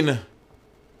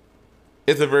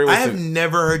 It's a very I West have Indian.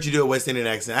 never heard you do a West Indian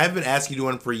accent. I've been asking you to do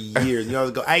one for years. You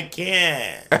always go, I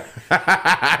can't.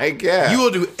 I guess. You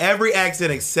will do every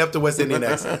accent except the West Indian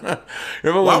accent.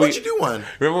 Remember Why when would you do one?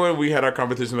 Remember when we had our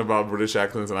competition about British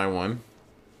accents and I won?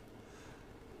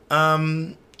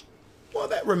 Well,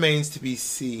 that remains to be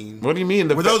seen. What do you mean?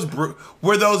 Were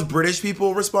those British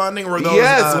people responding? Or were those?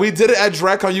 Yes, we did it at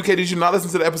DragCon UK. Did you not listen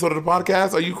to the episode of the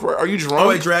podcast? Are you drunk? Oh,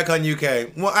 wait, DragCon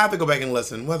UK. Well, I have to go back and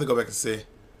listen. We'll have to go back and see.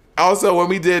 Also, when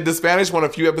we did the Spanish one a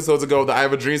few episodes ago, the I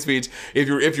Have a Dream speech, if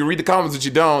you read the comments, which you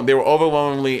don't, they were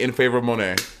overwhelmingly in favor of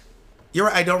Monet. You're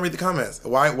right. I don't read the comments.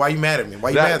 Why are you mad at me? Why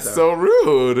are you mad That's though? so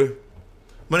rude.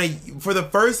 Monet, for the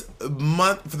first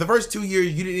 2 years,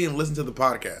 you didn't even listen to the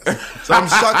podcast. So I'm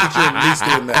shocked that you're at least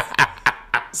doing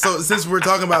that. So since we're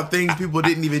talking about things people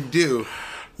didn't even do,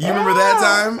 you remember that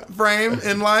time frame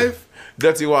in life?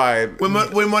 That's why. When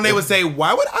Monet would say,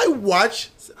 why would I watch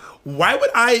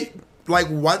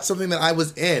something that I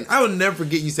was in? I will never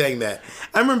forget you saying that.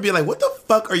 I remember being like, what the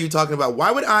fuck are you talking about?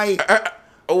 Why would I?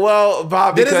 Well,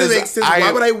 Bob, That because doesn't make sense. Why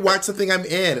would I watch something I'm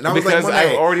in? And I was like, because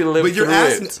Monet, I've already lived but you're through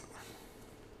asking, it.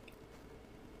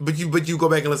 But you go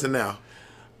back and listen now.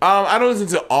 I don't listen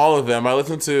to all of them. I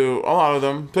listen to a lot of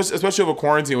them, especially over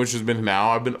quarantine, which has been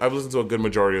now. I've listened to a good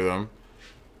majority of them.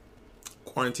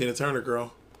 Quarantine Turner,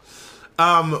 girl.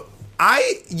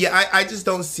 I just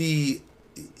don't see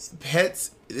pets.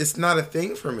 It's not a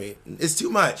thing for me. It's too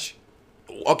much.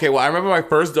 Okay, well, I remember my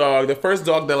first dog. The first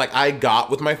dog that I got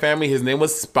with my family, his name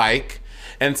was Spike,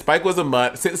 and Spike was a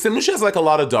mutt. St. Lucia has a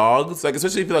lot of dogs,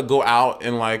 especially if you go out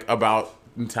and about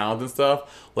in towns and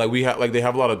stuff. They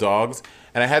have a lot of dogs.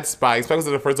 And I had Spike. Spike was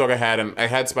the first dog I had, and I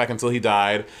had Spike until he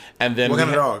died. And then What kind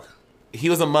of dog? He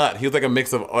was a mutt. He was like a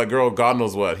mix of girl, God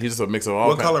knows what. He's just a mix of all.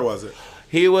 What color was it?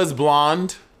 He was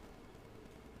blonde,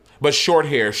 but short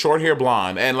hair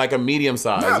blonde, and a medium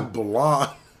size. Not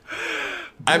blonde.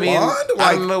 I mean, Blonde?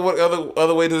 I don't know what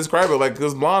other way to describe it. It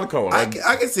was blonde color. I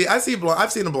can see. I see blonde.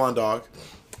 I've seen a blonde dog.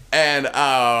 And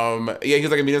he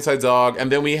was a medium sized dog.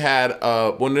 And then we had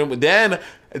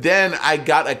Then I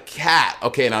got a cat.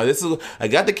 Okay, now I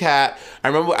got the cat. I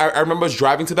remember us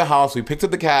driving to the house. We picked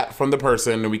up the cat from the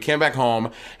person, and we came back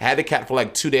home. I had the cat for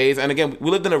like 2 days. And again, we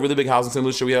lived in a really big house in St.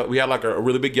 Lucia. We had like a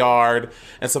really big yard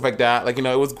and stuff like that. Like, it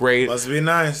was great. Must be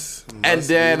nice. But it's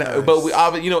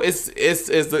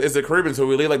the Caribbean, so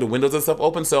we leave like the windows and stuff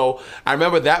open. So I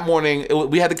remember that morning,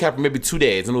 we had the cat for maybe 2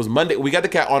 days, and it was Monday. We got the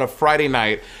cat on a Friday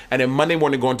night, and then Monday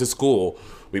morning going to school.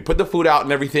 We put the food out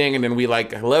and everything, and then we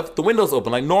like left the windows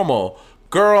open like normal.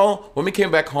 Girl, when we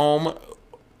came back home,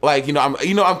 like I'm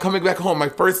coming back home my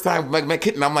first time, like my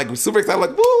kitten. I'm like super excited,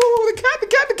 like woo, the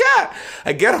cat.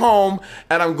 I get home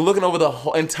and I'm looking over the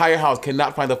whole entire house,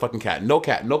 cannot find the fucking cat. No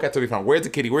cat to be found. Where's the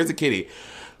kitty?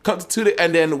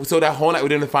 And then so that whole night we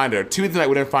didn't find her. Tuesday night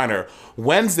we didn't find her.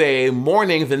 Wednesday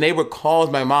morning, the neighbor calls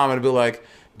my mom and be like,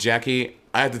 Jackie,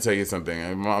 I have to tell you something.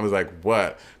 And my mom was like,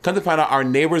 what? Come to find out, our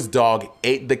neighbor's dog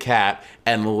ate the cat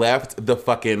and left the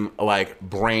fucking, like,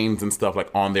 brains and stuff, like,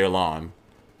 on their lawn.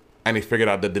 And they figured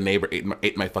out that the neighbor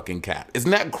ate my fucking cat.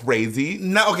 Isn't that crazy?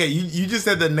 No, okay, you just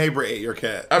said the neighbor ate your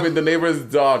cat. I mean, the neighbor's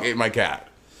dog ate my cat.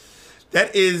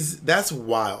 That's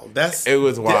wild. It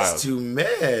was wild. That's too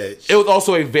much. It was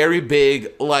also a very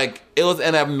big, like, it was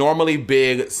an abnormally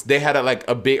big, they had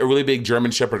a really big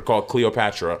German Shepherd called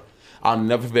Cleopatra. I'll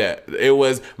never forget. It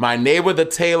was my neighbor, the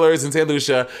Taylors in St.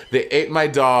 Lucia. They ate my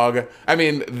dog. I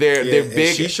mean, they're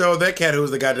big. She showed that cat who was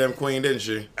the goddamn queen, didn't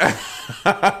she?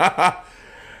 Oh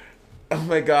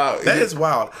my God. That is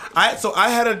wild. I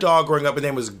had a dog growing up. His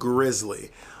name was Grizzly.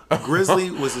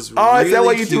 Grizzly was this oh, really is that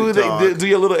what you cute dog. do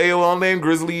your little AOL name,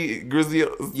 Grizzly?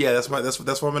 Yeah, that's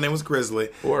why my name was Grizzly.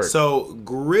 Word. So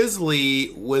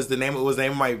Grizzly was the name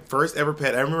of my first ever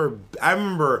pet. I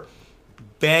remember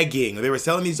begging. They were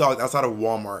selling these dogs outside of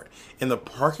Walmart in the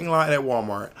parking lot at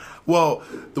Walmart. Well,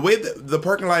 the way the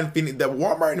parking lot in Phoenix, the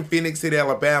Walmart in Phoenix City,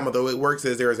 Alabama, though it works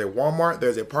is there is a Walmart,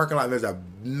 there's a parking lot, and there's a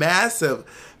massive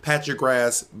patch of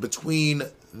grass between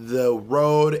the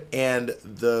road and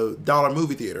the Dollar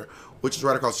movie theater, which is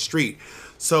right across the street.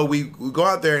 So we go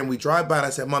out there and we drive by, and I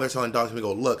said, Mother, selling dogs. And we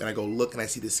go look, and I go look, and I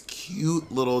see this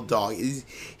cute little dog.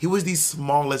 He was the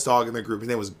smallest dog in the group. His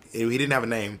name was, he didn't have a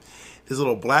name. This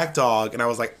little black dog, and I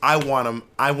was like, I want him.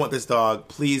 I want this dog.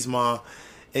 Please, Ma.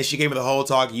 And she gave me the whole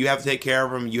talk. You have to take care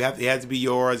of him. He had to be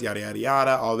yours. Yada yada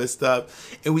yada. All this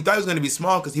stuff. And we thought he was going to be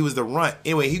small because he was the runt.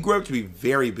 Anyway, he grew up to be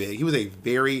very big. He was a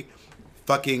very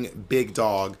fucking big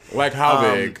dog. Like how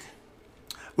big?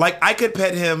 Like I could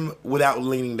pet him without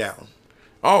leaning down.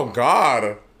 Oh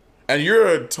God! And you're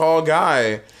a tall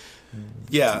guy.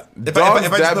 Yeah. If I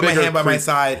just put my hand by my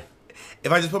side.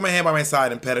 If I just put my hand by my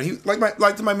side and pet him, he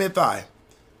like to my mid thigh.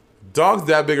 Dogs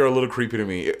that big are a little creepy to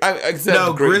me.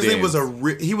 No, Grizzly was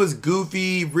he was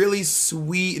goofy, really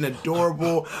sweet and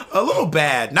adorable. A little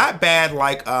bad, not bad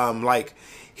like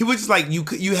he was just like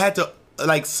you had to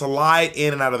like slide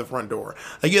in and out of the front door.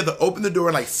 Like you had to open the door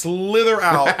and like slither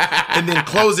out and then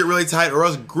close it really tight, or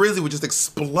else Grizzly would just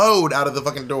explode out of the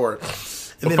fucking door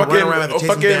and then run around and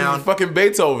chase him down. Fucking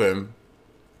Beethoven.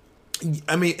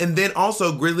 I mean, and then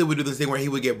also Grizzly would do this thing where he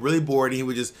would get really bored and he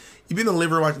would just, you'd be in the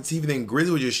living room watching TV, then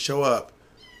Grizzly would just show up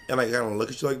and like, I don't know, look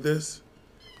at you like this.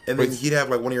 And then he'd have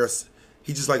like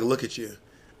he'd just like look at you.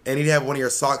 And he'd have one of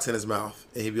your socks in his mouth.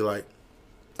 And he'd be like,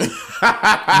 and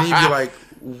he'd be like,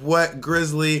 what,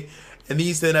 Grizzly? And then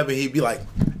he'd stand up and he'd be like,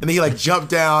 and then he'd like jump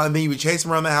down and then he would chase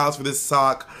him around the house with his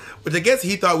sock, which I guess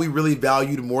he thought we really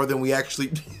valued more than we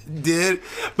actually did.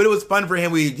 But it was fun for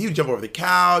him. He would jump over the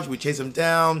couch, we'd chase him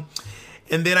down.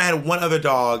 And then I had one other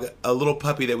dog, a little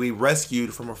puppy that we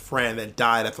rescued from a friend that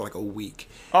died after like a week.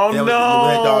 Oh,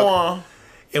 no.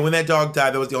 And when that dog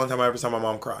died, that was the only time I ever saw my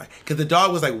mom cry. Because the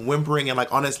dog was like whimpering and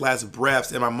like on its last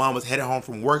breaths, and my mom was headed home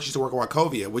from work. She used to work at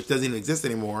Wachovia, which doesn't even exist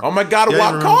anymore. Oh my God,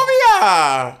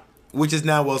 Wachovia! Which is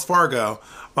now Wells Fargo.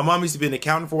 My mom used to be an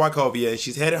accountant for Wachovia, and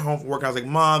she's headed home from work. I was like,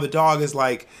 Mom, the dog is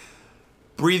like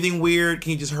breathing weird.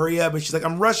 Can you just hurry up? And she's like,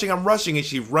 I'm rushing. And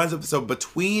she runs up. So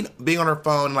between being on her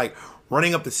phone and like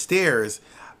running up the stairs,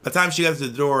 by the time she got to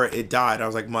the door, it died. I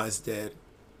was like, Mom, it's dead.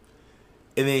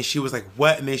 And then she was like,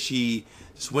 what? And then she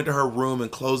just went to her room and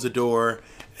closed the door.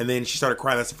 And then she started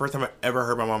crying. That's the first time I ever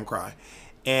heard my mom cry.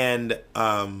 And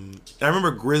I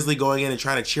remember Grizzly going in and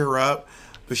trying to cheer her up.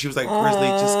 But she was like, Grizzly,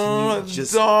 can you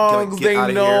just dogs, get out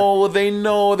of here? They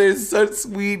know. They're such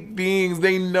sweet beings.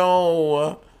 They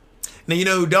know. Now, you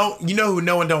know who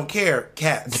no one don't care?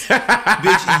 Cats.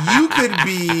 Bitch, you could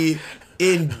be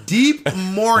in deep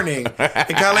mourning,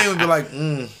 and Colleen would be like,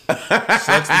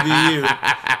 sucks to be you.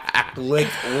 Lick,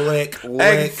 lick,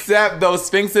 lick. Except those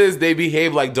sphinxes, they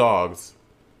behave like dogs.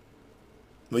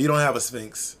 Well, you don't have a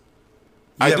sphinx.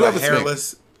 I do have a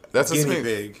hairless. That's a guinea snake.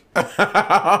 pig.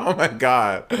 Oh my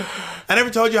god. I never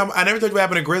told you. I never told you what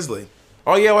happened to Grizzly.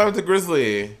 Oh yeah, what happened to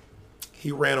Grizzly?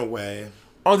 He ran away.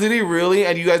 Oh, did he really?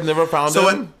 And you guys never found So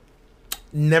him?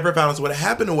 Never found. So what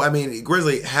happened? I mean,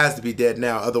 Grizzly has to be dead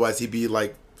now. Otherwise, he'd be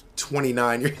like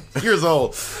 29 years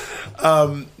old.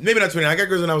 Maybe not 29. I got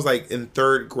Grizzly when I was like in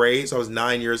 3rd grade, so I was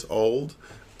 9 years old.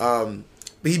 But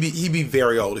he'd be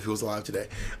very old if he was alive today.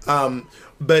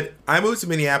 But I moved to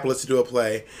Minneapolis to do a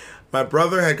play. My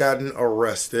brother had gotten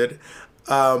arrested.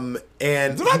 And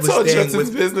Did I tell Justin's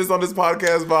business on this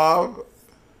podcast, Bob?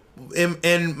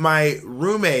 and my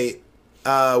roommate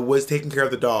was taking care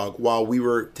of the dog while we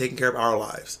were taking care of our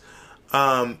lives.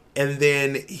 And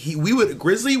then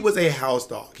Grizzly was a house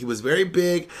dog. He was very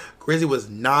big. Grizzly was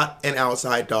not an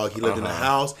outside dog. He lived in the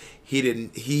house.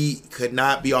 He could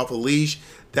not be off a leash.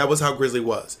 That was how Grizzly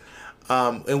was.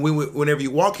 And whenever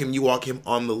you walk him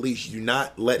on the leash. You do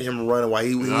not let him run away.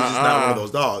 He was just not one of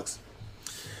those dogs.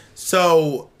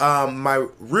 So my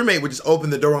roommate would just open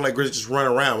the door and let Grizzly just run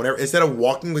around. Whenever, instead of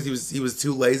walking, because he was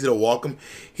too lazy to walk him,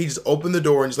 he just opened the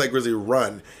door and just let Grizzly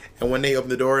run. And when they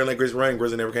opened the door and let Grizzly run,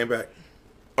 Grizzly never came back.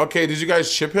 Okay, did you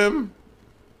guys ship him?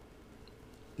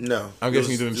 No. I'm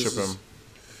guessing you didn't ship him.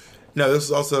 No, this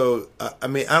was also, I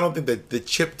mean, I don't think that the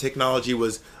chip technology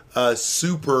was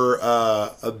super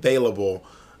available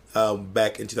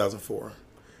back in 2004.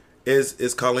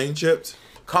 Is Colleen chipped?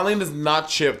 Colleen is not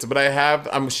chipped,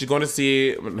 but she's going to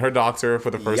see her doctor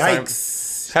for the first time.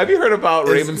 Yikes. Have you heard about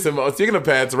Raven Simone? Speaking of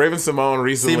pets, Raven Simone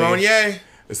recently.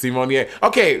 Simone.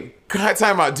 Okay,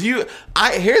 time out.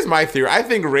 Here's my theory. I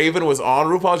think Raven was on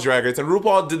RuPaul's Drag Race, and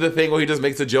RuPaul did the thing where he just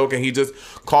makes a joke and he just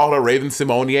called her Raven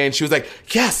Simone, and she was like,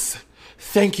 yes,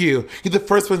 thank you. You're the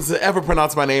first person to ever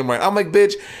pronounce my name right. I'm like,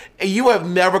 bitch, you have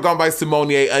never gone by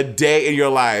Simone a day in your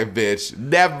life, bitch.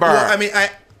 Never. Well, I mean,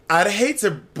 I'd hate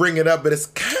to bring it up, but it's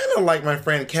kind of like my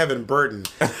friend Kevin Burton.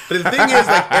 But the thing is,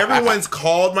 like, everyone's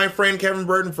called my friend Kevin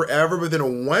Burton forever, but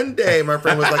then one day my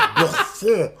friend was like,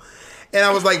 Buffon. And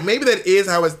I was like, maybe that is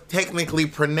how it's technically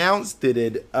pronounced,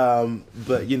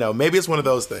 but, you know, maybe it's one of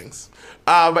those things.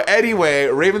 But anyway,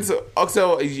 Raven,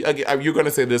 so you're going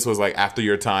to say this was like after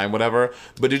your time, whatever,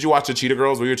 but did you watch the Cheetah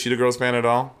Girls? Were you a Cheetah Girls fan at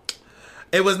all?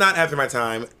 It was not after my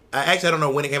time. I don't know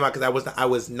when it came out because I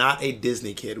was not a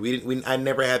Disney kid. I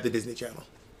never had the Disney Channel.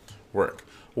 Work.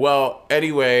 Well,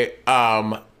 anyway,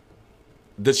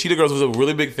 the Cheetah Girls was a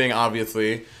really big thing,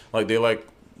 obviously. Like, they, like,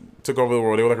 took over the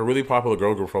world. They were, like, a really popular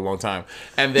girl group for a long time.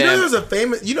 And then... there's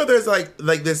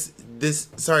like this,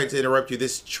 sorry to interrupt you,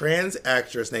 this trans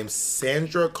actress named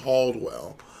Sandra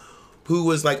Caldwell, who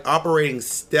was, like, operating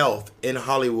stealth in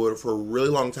Hollywood for a really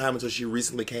long time until she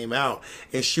recently came out.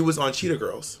 And she was on Cheetah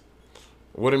Girls.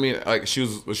 What do you mean? Like, she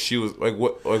was like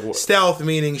what? Stealth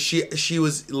meaning she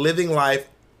was living life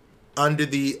under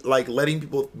the, like, letting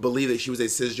people believe that she was a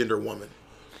cisgender woman.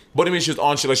 What do you mean she was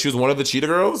on? She was one of the Cheetah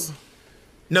Girls?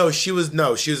 She's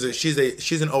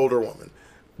an older woman,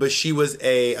 but she had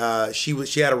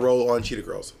a role on Cheetah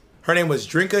Girls. Her name was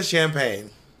Drinka Champagne.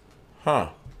 Huh.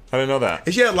 I didn't know that.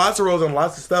 And she had lots of roles on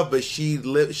lots of stuff, but she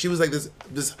was like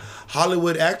this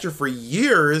Hollywood actor for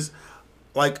years.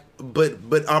 Like, but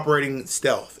operating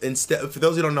stealth. And for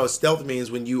those who don't know, stealth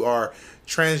means when you are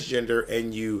transgender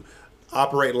and you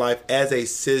operate life as a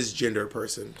cisgender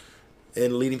person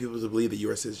and leading people to believe that you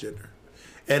are cisgender.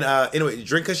 And anyway,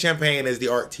 Drinka Champagne is the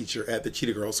art teacher at the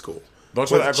Cheetah Girls School. Don't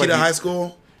try to act Cheetah like High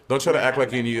School? Don't try to act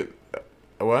like you knew...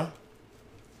 What?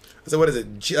 So what is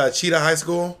it? Cheetah High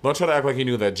School? Don't try to act like you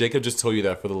knew that. Jacob just told you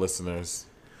that for the listeners.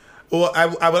 Well, I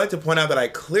would like to point out that I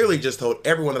clearly just told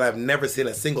everyone that I've never seen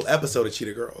a single episode of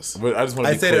Cheetah Girls. But I just want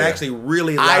to be clear. I said it actually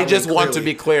really loudly. I just want to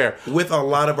be clear. With a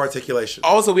lot of articulation.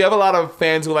 Also, we have a lot of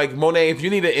fans who are like, Monet, if you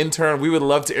need an intern, we would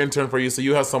love to intern for you so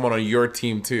you have someone on your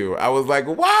team too. I was like,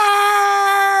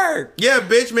 what? Yeah,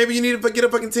 bitch, maybe you need to get a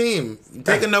fucking team.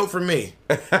 Take a note from me.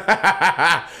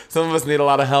 Some of us need a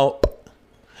lot of help.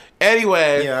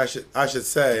 Anyway. Yeah, I should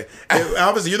say.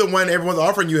 Obviously, you're the one everyone's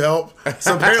offering you help.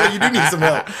 So apparently you do need some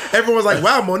help. Everyone's like,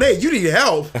 wow, Monet, you need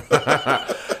help.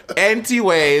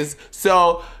 Anyways,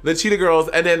 so the Cheetah Girls,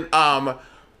 and then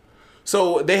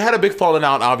so they had a big falling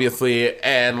out, obviously,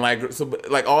 and like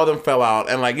all of them fell out,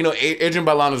 and like, you know, Adrienne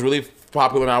Bailon is really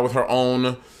popular now with her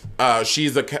own.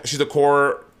 She's a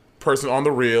core person on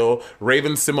The Real.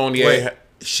 Raven Simone. Wait,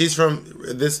 she's from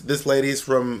this lady's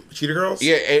from Cheetah Girls?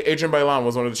 Yeah, Adrienne Bailon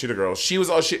was one of the Cheetah Girls. I'm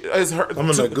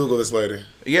gonna Google this later.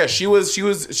 Yeah, she was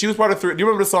part of 3. Do you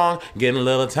remember the song "Getting a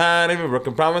Little Tired,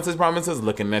 Broken Promises,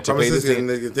 Looking at Your Promises,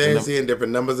 seeing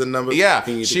different numbers and numbers. Yeah,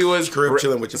 she was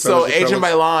chilling with your so Adrienne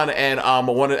Bailon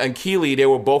and Keely, they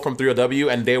were both from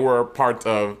 3LW, and they were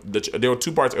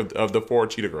 2 parts of the 4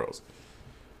 Cheetah Girls.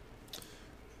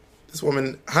 This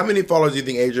woman, how many followers do you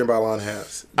think Adrienne Bailon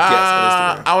has? Guess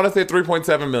on Instagram. I want to say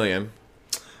 3.7 million.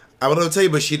 I would tell you,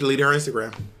 but she deleted her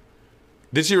Instagram.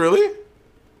 Did she really?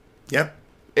 Yep.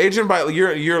 Adrienne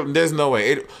Bailon, there's no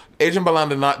way. Adrienne Bailon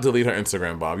did not delete her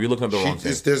Instagram, Bob. You're looking at the wrong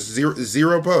thing. There's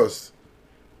zero posts.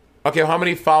 Okay, how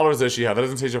many followers does she have? That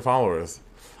doesn't say your followers.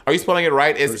 Are you spelling it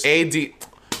right? It's AD.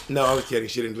 No, I was kidding.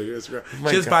 She didn't delete her Instagram. My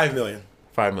She has God. 5 million.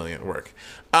 5 million work.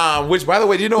 Which, by the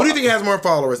way, do you know Who do you think has more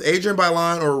followers, Adrienne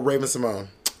Bailon or Raven Simone?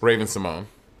 Raven Simone.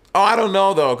 Oh, I don't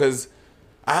know though, because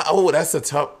that's a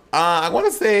tough. I want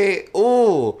to say,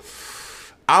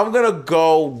 I'm gonna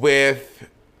go with,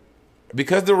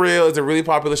 because The Real is a really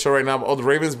popular show right now. Oh, The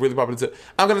Raven's really popular too.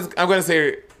 I'm gonna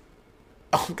say,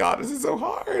 oh God, this is so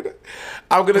hard.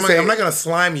 I'm gonna say, I'm not gonna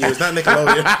slime you. It's not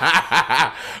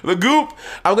Nickelodeon. The Goop.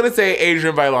 I'm gonna say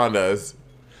Adrienne Bailon does.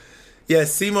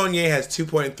 Yes, Simone Ye has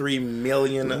 2.3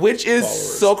 million Which is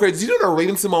followers. so crazy. Did you know that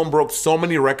Raven Simone broke so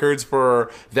many records for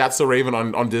That's So Raven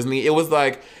on Disney?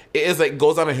 It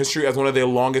goes down in history as one of their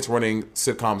longest running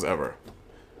sitcoms ever.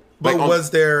 But Like, was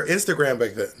there Instagram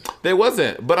back then? There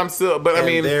wasn't, but I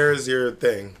mean, there's your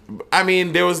thing. I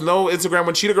mean, there was no Instagram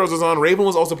when Cheetah Girls was on. Raven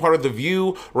was also part of The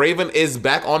View. Raven is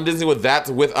back on Disney with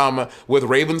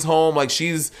Raven's Home. Like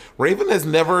Raven has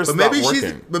never stopped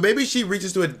working. But maybe she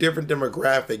reaches to a different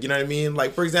demographic. You know what I mean?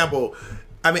 Like, for example,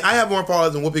 I mean, I have more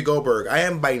followers than Whoopi Goldberg. I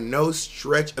am by no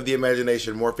stretch of the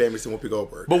imagination more famous than Whoopi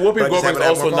Goldberg. But Whoopi I just Goldberg is happen to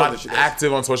have more also followers than not she does.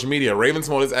 active on social media. Raven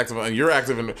Simone is active, and you're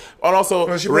active, and also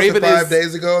Well, she Raven posted 5 is.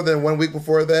 days ago, then 1 week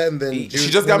before that, and then She June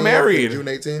just got 20th, married. June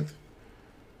 18th.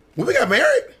 Whoopi got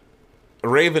married?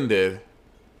 Raven did.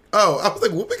 Oh, I was like,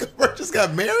 Whoopi Goldberg just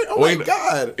got married? Oh Wait, my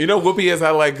God. You know, Whoopi has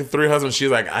had like 3 husbands. She's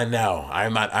like, I know,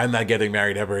 I'm not getting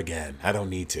married ever again. I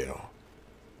don't need to.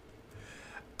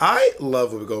 I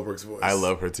love Whoopi Goldberg's voice. I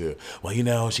love her too. Well, you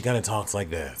know, she kind of talks like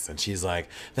this, and she's like,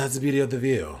 "That's the beauty of The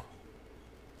View."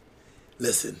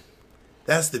 Listen,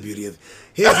 that's the beauty of.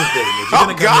 Here's the thing: if you're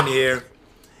gonna come in here,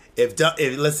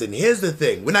 listen, here's the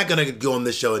thing: we're not gonna go on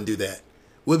this show and do that.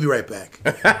 We'll be right back.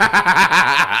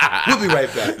 We'll be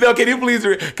right back. No, can you please?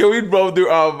 Can we both do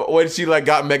when she like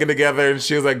got Megan together, and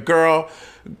she was like, "Girl,"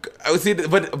 see,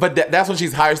 but that's when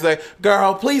she's hired. She's like,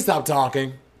 "Girl, please stop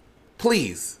talking,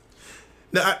 please."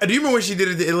 Now, do you remember when she did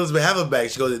it to Elizabeth Haverback?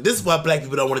 She goes, "This is why black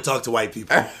people don't want to talk to white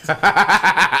people." And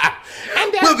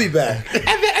then, We'll be back. and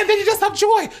then you just have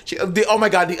joy. Oh my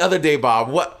God, the other day, Bob,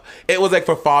 what it was like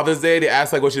for Father's Day. They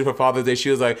asked like what she did for Father's Day. She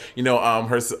was like, they all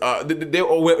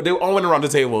went around the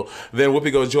table. Then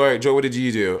Whoopi goes, Joy, what did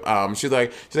you do? She's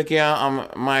like, yeah,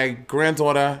 my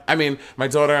daughter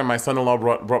and my son-in-law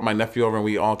brought my nephew over, and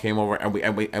we all came over, and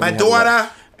we My daughter.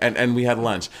 And we had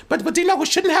lunch. But do you know who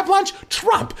shouldn't have lunch?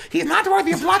 Trump. He's not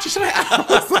worthy of lunch. He shouldn't have.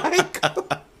 I was like,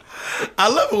 I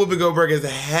love when Whoopi Goldberg has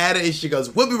had it. She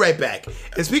goes, "We'll be right back."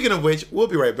 And speaking of which, we'll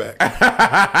be right back.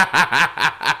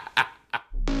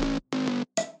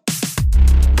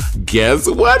 Guess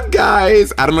what,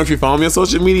 guys? I don't know if you follow me on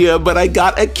social media, but I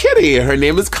got a kitty. Her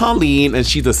name is Colleen, and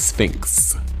she's a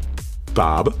Sphinx.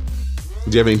 Bob,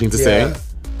 do you have anything to say?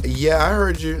 Yeah, I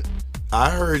heard you.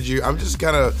 I'm just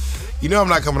kind of, I'm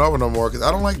not coming over no more because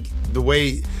I don't like the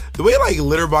way like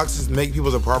litter boxes make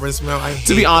people's apartments smell.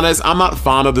 To be honest, I'm not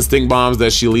fond of the stink bombs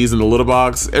that she leaves in the litter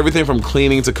box. Everything from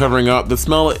cleaning to covering up, the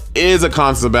smell is a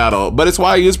constant battle, but it's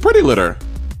why I use Pretty Litter.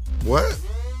 What?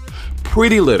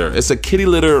 Pretty Litter. It's a kitty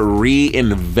litter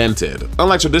reinvented.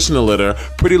 Unlike traditional litter,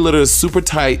 Pretty Litter's super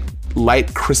tight,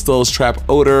 light crystals trap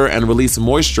odor and release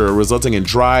moisture, resulting in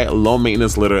dry,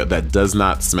 low-maintenance litter that does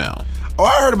not smell. Oh,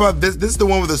 I heard about this. This is the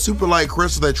one with the super light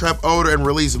crystal that trap odor and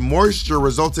release moisture,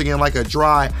 resulting in like a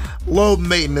dry,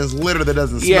 low-maintenance litter that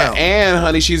doesn't smell. Yeah, and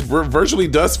honey, she's virtually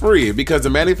dust-free because they're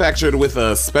manufactured with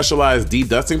a specialized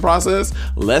de-dusting process.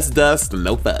 Less dust,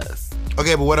 no fuss.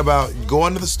 Okay, but what about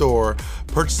going to the store,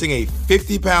 purchasing a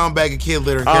 50-pound bag of kid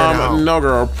litter and carrying it home? No,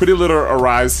 girl. Pretty Litter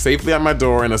arrives safely at my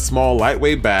door in a small,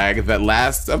 lightweight bag that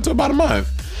lasts up to about a month.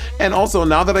 And also,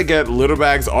 now that I get litter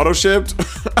bags auto-shipped,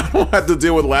 I don't have to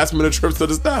deal with last-minute trips to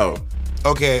the store.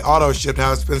 Okay, auto-shipped,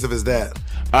 how expensive is that?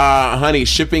 Honey,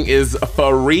 shipping is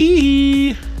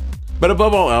free. But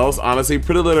above all else, honestly,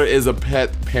 Pretty Litter is a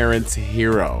pet parent's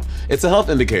hero. It's a health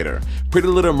indicator. Pretty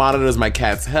Litter monitors my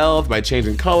cat's health by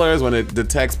changing colors when it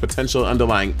detects potential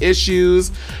underlying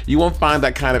issues. You won't find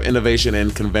that kind of innovation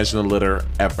in conventional litter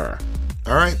ever.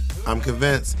 All right, I'm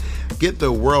convinced. Get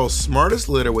the world's smartest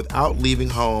litter without leaving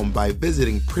home by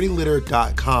visiting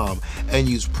prettylitter.com and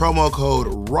use promo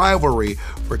code RIVALRY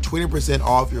for 20%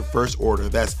 off your first order.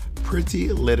 That's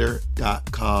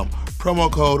prettylitter.com.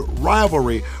 Promo code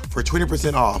RIVALRY for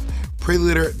 20% off.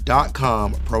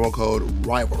 prettylitter.com, promo code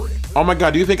RIVALRY. Oh my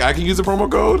God, do you think I can use a promo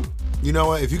code? You know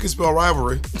what? If you can spell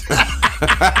rivalry,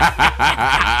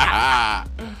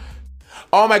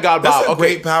 Oh my God, Bob. that's a Okay.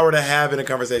 great power to have in a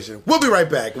conversation. We'll be right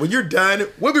back. When you're done,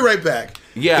 we'll be right back.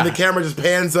 Yeah. And the camera just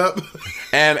pans up.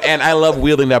 And I love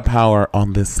wielding that power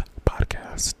on this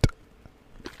podcast.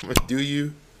 Do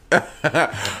you?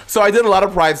 So I did a lot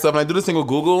of Pride stuff, and I did this thing with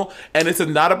Google, and this is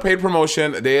not a paid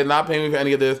promotion. They did not pay me for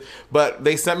any of this, but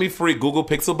they sent me free Google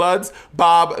Pixel Buds.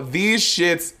 Bob, these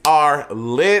shits are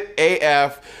lit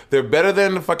AF. They're better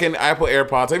than the fucking Apple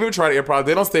AirPods. I've even tried AirPods.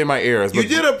 They don't stay in my ears. You but-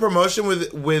 did a promotion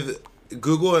with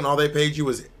Google, and all they paid you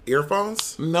was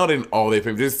earphones. No, they didn't all they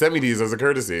paid me. They sent me these as a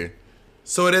courtesy.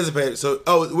 So it is a paid. So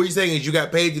what you're saying is you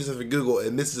got paid to do something for Google,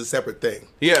 and this is a separate thing.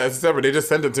 Yeah, it's separate. They just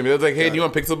sent it to me. They was like, "Hey, do you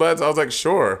want Pixel Buds?" I was like,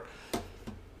 "Sure."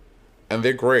 And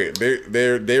they're great.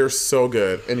 They're so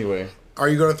good. Anyway, Are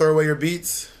you gonna throw away your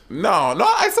Beats? no,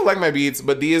 I still like my Beats,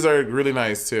 but these are really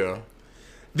nice too.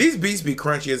 These Beats be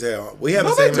crunchy as hell. We have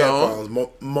No, the same they don't. headphones.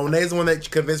 Monet's the one that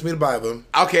convinced me to buy them.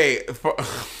 Okay,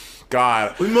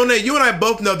 God. Monet, you and I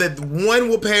both know that one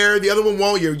will pair, the other one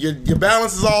won't. Your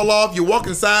balance is all off. You're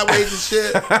walking sideways and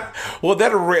shit. Well,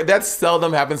 that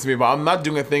seldom happens to me, but I'm not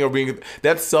doing a thing or being.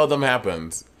 That seldom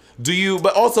happens. Do you?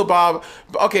 But also, Bob.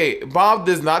 Okay, Bob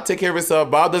does not take care of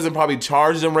himself. Bob doesn't probably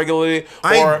charge them regularly.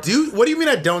 I do. What do you mean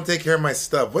I don't take care of my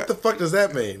stuff? What the fuck does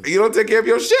that mean? You don't take care of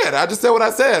your shit. I just said what I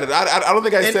said. I don't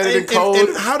think I said it in code.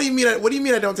 And how do you mean? What do you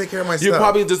mean I don't take care of my You stuff?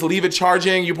 probably just leave it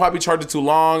charging. You probably charge it too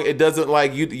long. It doesn't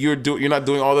like you're not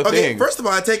doing all the Okay, things. first of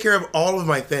all, I take care of all of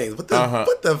my things. What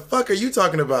the fuck are you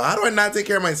talking about? How do I not take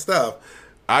care of my stuff?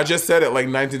 I just said it like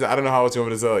 19. I don't know how else you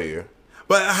want me to tell you.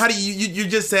 But how do you're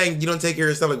just saying you don't take care of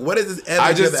your stuff? Like, what is this evidence?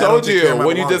 I just that don't told take care you of my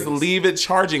when you just belongings? leave it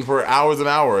charging for hours and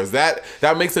hours. That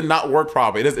makes it not work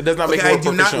properly. It does not make Okay, it I work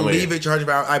do not proficiently. leave it charging.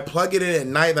 I plug it in at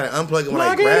night, then I unplug it when I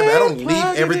Plug grab it it. I in, don't leave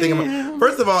plug it everything. in.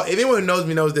 First of all, if anyone who knows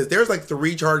me knows this, there's like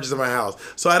 3 chargers in my house,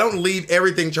 so I don't leave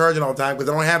everything charging all the time because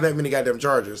I don't have that many goddamn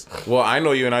chargers. Well, I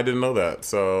know you and I didn't know that.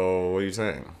 So what are you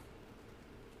saying?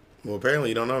 Well, apparently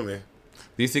you don't know me.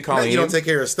 DC Not Colleen. you don't take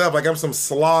care of your stuff like I'm some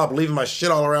slob leaving my shit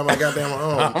all around my goddamn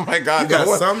home. Oh my God! You got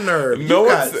no one- some nerve. No you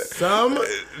one got said- some.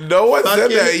 No one said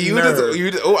fucking that. You nerve.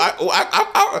 just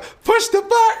I push the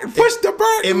button. Push the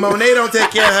button. And Monet don't take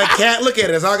care of her cat. Look at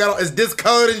it. It's all got. It's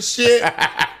discolored and shit.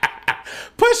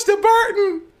 Push the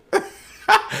button.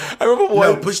 I remember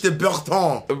No, one. push the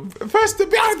button. Push the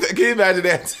button. Can you imagine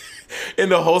that? In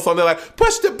the whole song, they're like,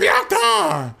 push the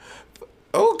button.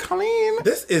 Oh, Colleen.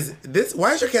 This.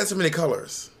 Why is your cat so many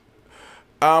colors?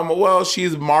 Well,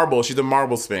 she's marble. She's a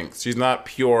marble sphinx. She's not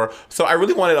pure. So I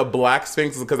really wanted a black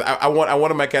sphinx because I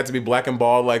wanted my cat to be black and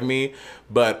bald like me.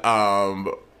 But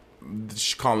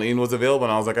Colleen was available,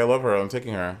 and I was like, I love her. I'm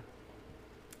taking her.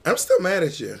 I'm still mad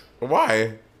at you.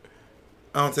 Why?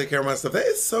 I don't take care of my stuff. That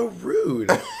is so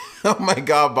rude. Oh my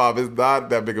God, Bob! It's not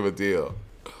that big of a deal.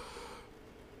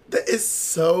 That is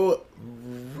so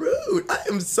rude. I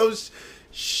am so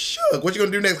shook. What you gonna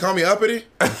do next? Call me uppity?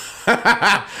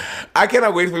 I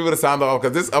cannot wait for people to sound off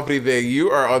because this uppity thing,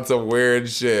 you are on some weird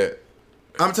shit.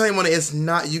 I'm telling you, Mona, it's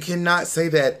not. You cannot say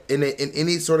that in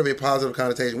any sort of a positive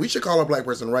connotation. We should call a black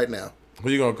person right now. Who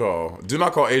you gonna call? Do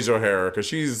not call Asia O'Hara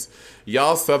because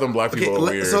y'all Southern black people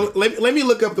are weird. So let me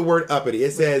look up the word uppity.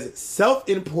 It says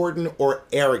self-important or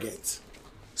arrogant.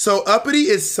 So uppity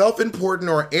is self-important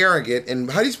or arrogant. And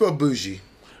how do you spell bougie?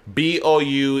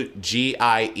 Bougie.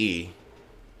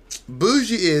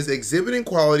 Bougie is exhibiting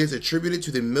qualities attributed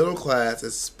to the middle class,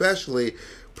 especially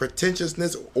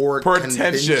pretentiousness or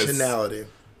Pretentious. conventionality.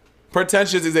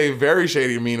 Pretentious is a very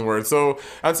shady, mean word. So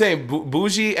I'm saying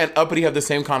bougie and uppity have the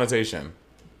same connotation.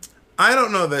 I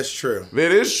don't know if that's true.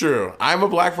 It is true. I'm a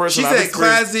black person. She I'm said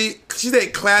experienced- classy. She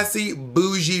said classy,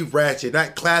 bougie, ratchet,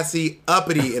 not classy,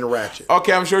 uppity, and ratchet.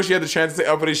 Okay, I'm sure she had the chance to say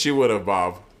uppity. She would have,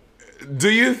 Bob. Do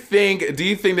you think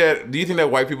that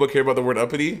white people care about the word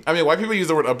uppity? I mean, white people use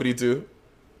the word uppity too.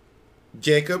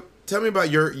 Jacob, tell me about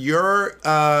your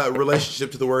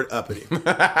relationship to the word uppity.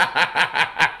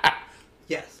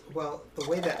 Yes. Well, the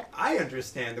way that I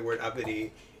understand the word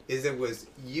uppity is it was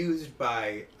used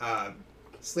by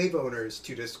slave owners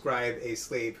to describe a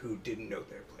slave who didn't know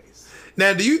their place.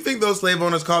 Now, do you think those slave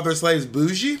owners called their slaves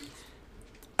bougie?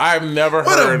 I've never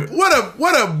What heard.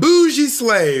 a bougie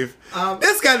slave!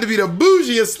 It's got to be the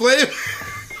bougiest slave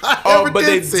I Oh, ever but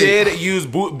they see. did use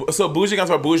so bougie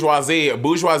comes from bourgeoisie.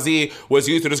 Bourgeoisie was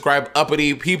used to describe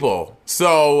uppity people.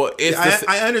 So it's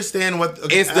I understand what.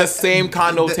 Okay, it's the same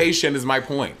connotation. Is my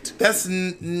point. That's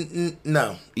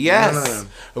no. Yes,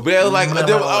 No. but like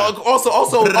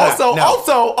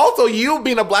also, you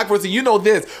being a black person, you know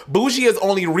this. Bougie has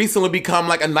only recently become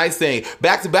like a nice thing.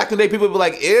 Back in the day, people would be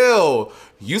like, "Ew,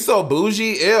 you so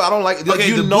bougie. Ew, I don't like." Okay,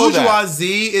 you the know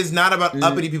bourgeoisie is not about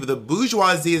uppity people. The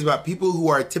bourgeoisie is about people who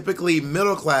are typically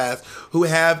middle class, who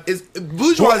have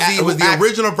bourgeoisie was the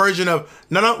original version of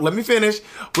let me finish.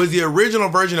 Was the original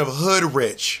version of hood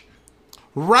rich.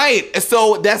 Right.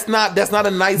 So that's not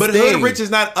a nice but thing. Hood rich is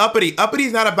not uppity. Uppity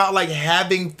is not about like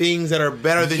having things that are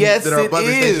better than yes, that are above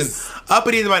your is. station.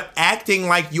 Uppity is about acting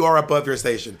like you are above your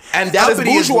station. And that is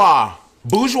bourgeois.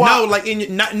 Bourgeois. No, like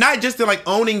not just in like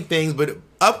owning things, but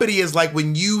uppity is like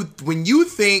when you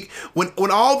think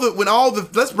when all the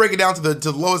let's break it down to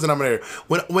the lowest denominator.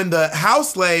 When the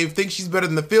house slave thinks she's better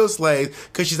than the field slave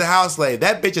because she's a house slave,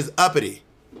 that bitch is uppity.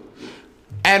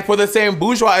 And for the same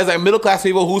bourgeois as like middle class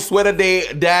people who swear that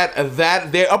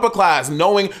they're upper class,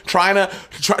 trying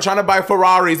to buy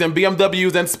Ferraris and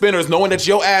BMWs and spinners, knowing that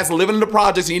your ass living in the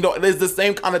projects, there's the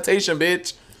same connotation,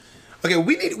 bitch. Okay,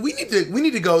 we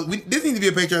need to go. This needs to be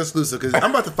a Patreon exclusive because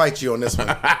I'm about to fight you on this one.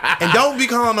 And don't be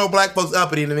calling no black folks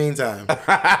uppity in the meantime.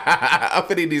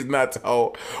 Uppity these nuts,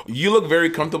 oh. You look very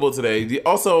comfortable today.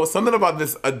 Also, something about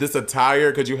this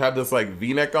attire because you have this like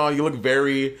V-neck on. You look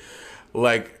very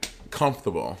like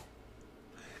comfortable.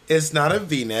 It's not a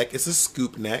V-neck. It's a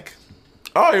scoop neck.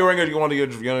 Oh, you're wearing one of your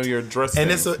dress. And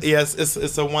things.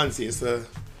 it's a onesie.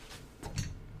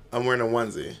 I'm wearing a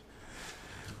onesie.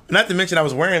 Not to mention, I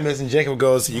was wearing this, and Jacob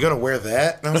goes, "You're gonna wear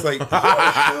that?" And I was like, "What the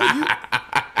hell you?"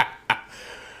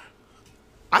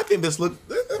 I think there's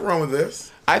wrong with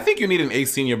this. I think you need an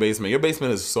AC in your basement. Your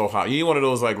basement is so hot. You need one of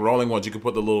those like rolling ones. You can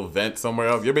put the little vent somewhere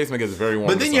else. Your basement gets very warm.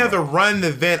 But then you have to run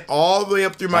the vent all the way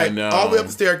up through all the way up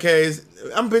the staircase.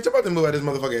 I'm about to move out this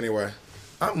motherfucker anyway.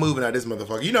 I'm moving out this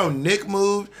motherfucker. You know, Nick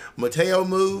moved. Mateo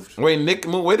moved. Wait, Nick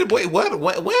moved. Wait,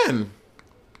 what? When?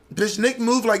 Bitch, Nick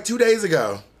moved like 2 days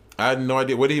ago. I had no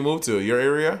idea. Where did he move to? Your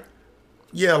area?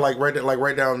 Yeah, like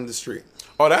right down the street.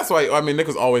 Oh, that's why. I mean, Nick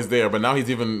was always there, but now he's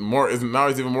even more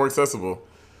accessible.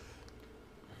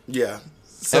 Yeah.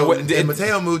 So and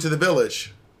Mateo moved to the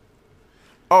village.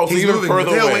 Oh, so he's even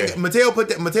further away. Mateo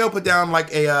put down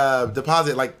like a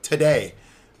deposit like today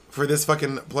for this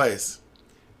fucking place.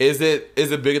 Is it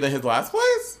bigger than his last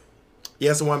place?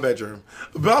 Yeah, it's a 1-bedroom.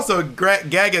 But also,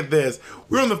 gag at this.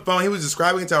 We were on the phone. He was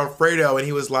describing it to Alfredo, and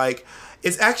he was like,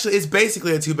 it's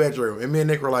basically a 2-bedroom. And me and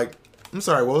Nick were like, I'm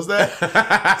sorry, what was that?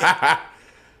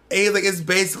 And he's like, it's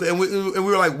basically, and we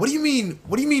were like, what do you mean?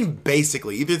 What do you mean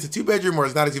basically? Either it's a 2-bedroom or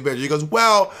it's not a 2-bedroom. He goes,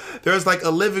 well, there's like a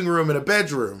living room and a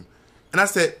bedroom. And I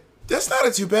said, that's not a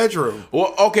 2-bedroom.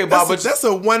 Well, okay, Bob, that's a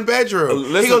 1-bedroom.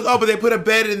 He goes, oh, but they put a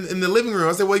bed in the living room.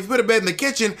 I said, well, if you put a bed in the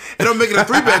kitchen, it don't make it a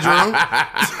 3-bedroom.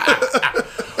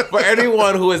 For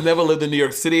anyone who has never lived in New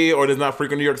York City or does not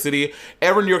frequent New York City,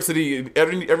 every New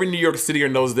York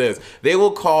Citier knows this. They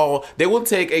will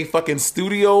take a fucking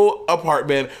studio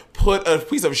apartment, put a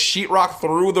piece of sheetrock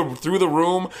through the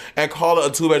room, and call it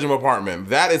a 2-bedroom apartment.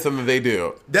 That is something they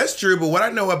do. That's true, but what I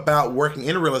know about working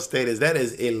in real estate is that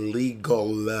is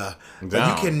illegal. Like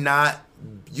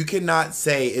you cannot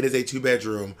say it is a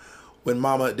 2-bedroom when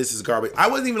mama, this is garbage. I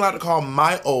wasn't even allowed to call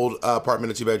my old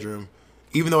apartment a 2-bedroom,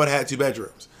 even though it had 2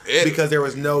 bedrooms. Because there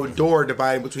was no door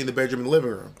dividing between the bedroom and the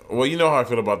living room. Well, you know how I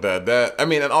feel about that.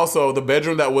 And also the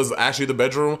bedroom that was actually the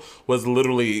bedroom was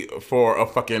literally for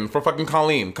fucking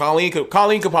Colleen. Colleen could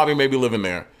probably maybe live in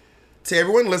there. To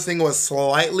everyone listening, it was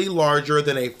slightly larger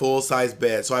than a full-size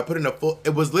bed. So I put in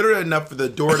it was literally enough for the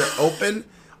door to open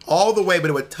all the way, but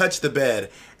it would touch the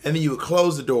bed. And then you would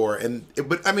close the door.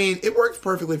 It worked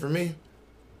perfectly for me.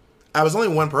 I was only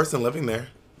one person living there.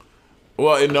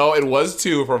 Well, no, it was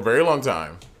 2 for a very long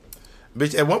time.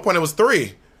 Bitch, at one point it was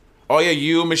 3. Oh yeah,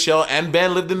 you, Michelle, and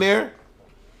Ben lived in there?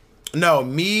 No,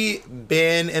 me,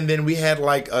 Ben, and then we had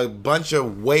like a bunch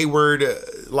of wayward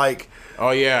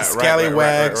oh yeah,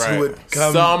 scallywags who would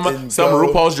come. Some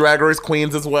RuPaul's Drag Race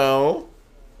queens as well.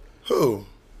 Who?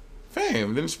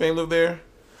 Fame. Didn't Fame live there?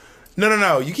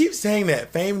 No. You keep saying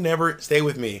that. Fame never stayed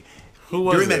with me. Who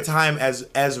was during that time as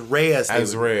Rhea stayed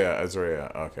with me.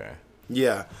 Azrea, okay.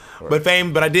 Yeah. But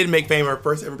I did make Fame her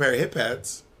first ever pair of hip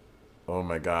pads. Oh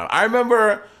my god. I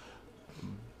remember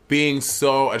being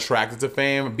so attracted to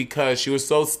Fame because she was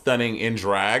so stunning in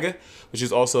drag, but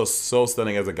she's also so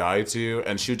stunning as a guy too,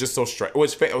 and she was just so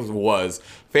which Fame was.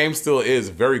 Fame still is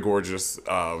very gorgeous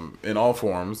in all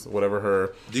forms, whatever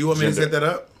her. Do you want me to set that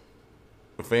up?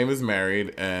 Fame is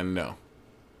married, and no.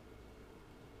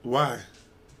 Why?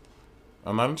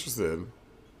 I'm not interested.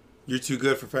 You're too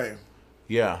good for Fame.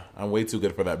 Yeah, I'm way too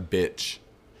good for that bitch.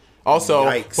 Also,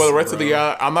 Yikes, for the rest of the bro.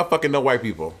 year, I'm not fucking no white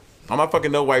people. I'm not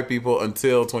fucking no white people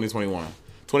until 2021.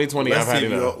 2020, I've had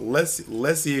enough.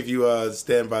 Let's see if you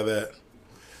stand by that.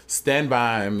 Stand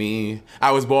by me.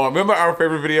 I was born. Remember our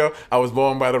favorite video? I was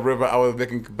born by the river. I was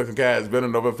making cats,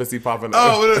 bending over, pussy popping.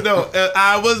 Oh no!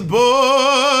 I was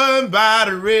born by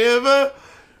the river.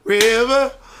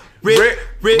 I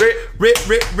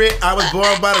was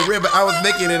born by the river. I was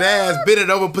making an ass, bending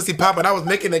over, pussy popping. I was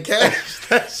making a cash.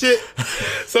 That shit.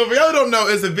 So for y'all who don't know,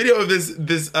 it's a video of this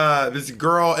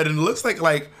girl, and it looks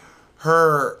like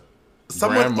her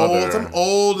someone old, some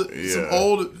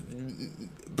old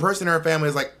person in her family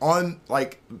is like on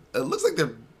like it looks like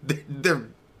they're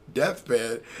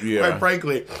deathbed, quite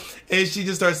frankly. And she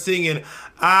just starts singing,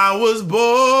 I was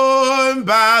born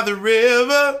by the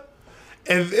river.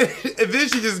 And then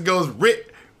she just goes, Rit.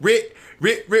 And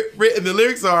the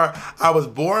lyrics are, I was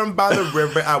born by the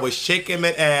river. I was shaking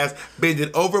that ass, bending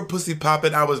over, pussy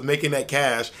popping. I was making that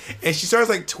cash. And she starts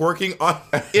like twerking on.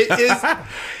 It is.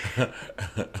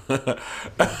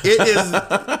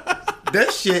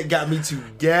 That shit got me to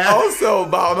gas. Also,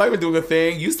 Bob, I'm not even doing a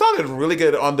thing. You sounded really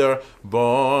good on the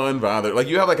born by the. Like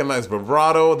you have like a nice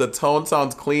vibrato. The tone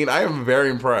sounds clean. I am very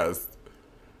impressed.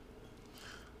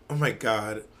 Oh my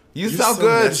God. You You're sound so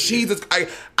good. messy. Jesus,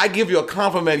 I give you a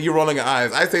compliment. You're rolling your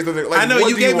eyes. I say something like, I know what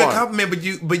you do gave me a want? compliment,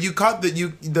 but you caught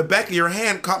the back of your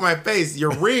hand caught my face.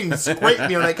 Your ring scraped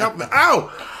me on that compliment. Ow!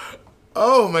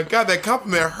 Oh my God, that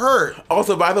compliment hurt.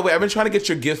 Also, by the way, I've been trying to get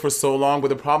your gift for so long, but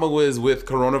the problem is with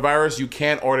coronavirus, you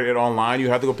can't order it online. You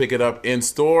have to go pick it up in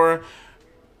store.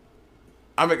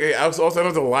 I don't have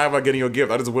to lie about getting you a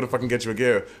gift. I just wouldn't fucking get you a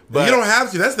gift. But You don't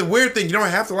have to. That's the weird thing. You don't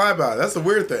have to lie about it. That's the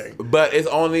weird thing. But it's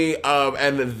only,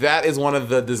 and that is one of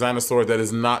the designer stores that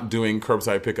is not doing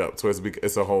curbside pickup. So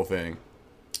it's a whole thing.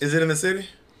 Is it in the city?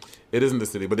 It is in the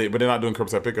city, but they're not doing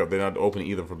curbside pickup. They're not open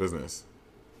either for business.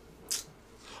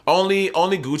 Only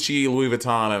Gucci, Louis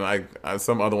Vuitton, and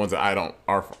some other ones that I don't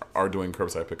are doing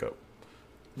curbside pickup.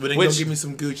 But then Which- go give me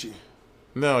some Gucci.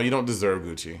 No, you don't deserve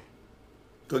Gucci.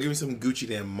 Go give me some Gucci,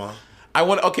 then, ma.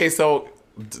 Okay, so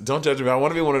don't judge me. I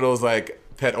want to be one of those like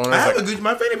pet owners. I have like, a Gucci.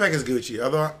 My fanny pack is Gucci,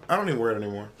 although I don't even wear it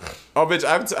anymore. Oh, bitch!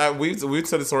 We've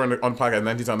said this story on podcast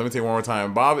 19 times. Let me tell you one more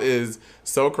time. Bob is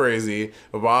so crazy.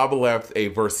 Bob left a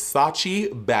Versace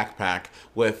backpack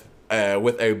with a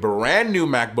brand new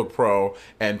MacBook Pro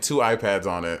and 2 iPads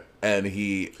on it, and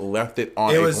he left it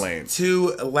on a plane.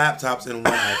 2 laptops and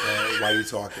 1 iPad while you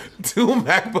talking. 2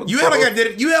 MacBook. You had like I did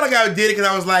it. You had like I did it because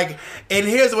I was like, and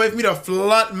here's a way for me to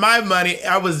flood my money.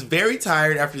 I was very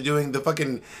tired after doing the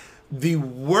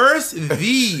worst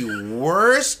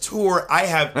tour I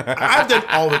have. I've done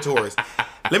all the tours.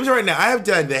 Let me tell you right now, I have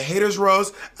done the Haters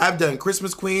Roast, I've done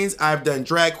Christmas Queens, I've done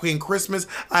Drag Queen Christmas,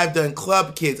 I've done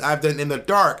Club Kids, I've done In the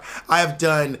Dark, I have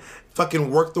done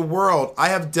fucking Work the World, I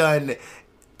have done,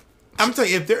 I'm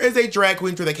telling you, if there is a drag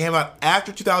queen tour that came out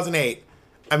after 2008,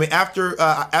 I mean after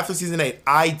season 8,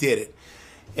 I did it.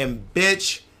 And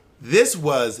bitch, this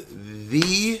was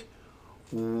the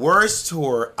worst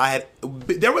tour I had.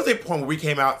 There was a point where we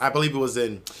came out, I believe it was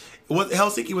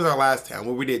Helsinki was our last town,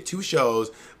 where we did 2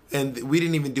 shows, and we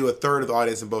didn't even do a third of the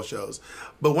audience in both shows.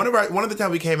 But one of the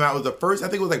times we came out was the first, I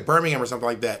think it was like Birmingham or something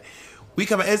like that. We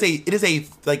come out, it is a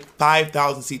like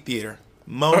 5,000 seat theater.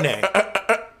 Monet.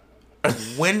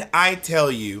 When I tell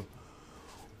you,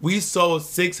 we sold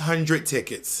 600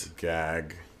 tickets.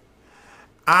 Gag.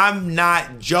 I'm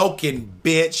not joking,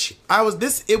 bitch. I was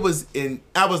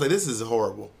like, this is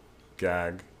horrible.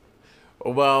 Gag.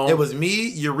 Well, It was me,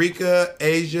 Eureka,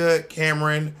 Asia,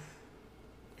 Cameron,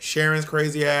 Sharon's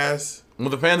crazy ass, well,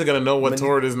 the fans are gonna know what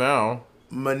tour it is now.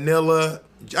 Manila.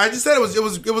 I just said it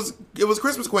was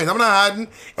Christmas Queens. I'm not hiding.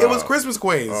 It was Christmas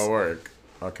Queens. Oh, work.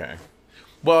 Okay.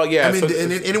 Well, yeah. I mean,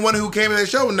 and anyone who came to that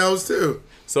show knows too.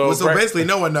 So basically,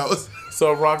 no one knows.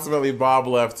 So approximately, Bob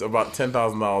left about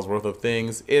 $10,000 worth of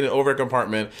things in an overhead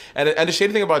compartment. And the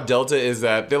shady thing about Delta is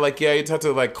that they're like, yeah, you have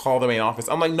to like call the main office.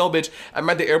 I'm like, no, bitch, I'm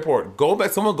at the airport. Go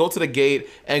back. Someone go to the gate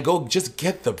and go just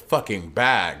get the fucking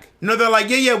bag. No, they're like,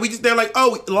 yeah. They're like,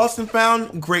 oh, lost and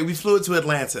found. Great, we flew it to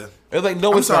Atlanta. It's like,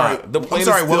 no, it's not. The plane is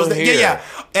still what was that? here. Yeah.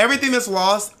 Everything that's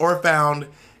lost or found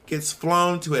gets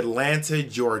flown to Atlanta,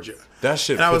 Georgia. That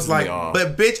shit And I was pisses like, me off.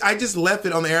 but bitch, I just left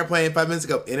it on the airplane 5 minutes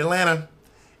ago in Atlanta.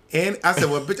 And I said,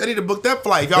 well, bitch, I need to book that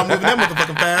flight. Y'all moving that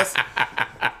motherfucking fast.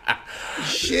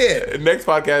 Shit. Next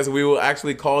podcast, we will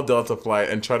actually call Delta Flight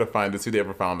and try to find it, see if they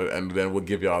ever found it, and then we'll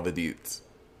give you all the deets.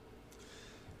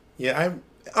 Yeah,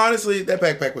 honestly, that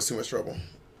backpack was too much trouble.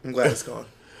 I'm glad it's gone.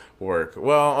 work.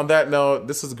 Well, on that note,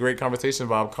 this was a great conversation,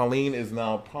 Bob. Colleen is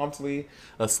now promptly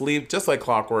asleep, just like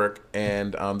clockwork,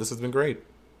 and this has been great.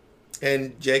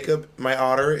 And Jacob, my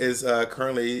otter, is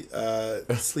currently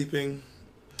sleeping.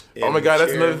 Oh my God,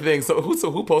 that's chair. another thing. So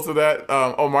who posted that?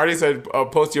 Marty said,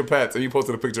 post your pets, and you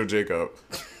posted a picture of Jacob.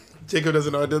 Jacob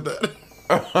doesn't know I did that.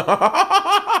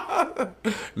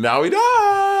 Now he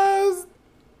does.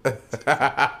 I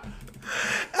thought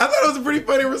it was a pretty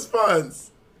funny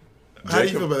response. How do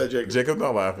you feel about that, Jacob? Jacob's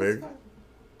not laughing.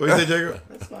 What you say, Jacob?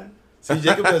 That's fine. See,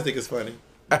 Jacob does think it's funny.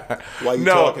 Why you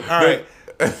No, talking? All right.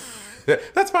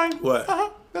 That's fine. What?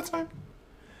 That's fine.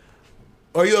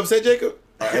 Are you upset, Jacob?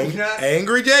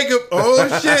 Angry Jacob. Oh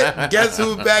shit! Guess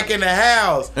who's back in the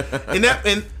house?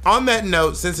 And on that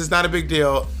note, since it's not a big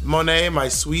deal, Monet, my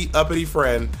sweet uppity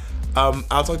friend,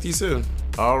 I'll talk to you soon.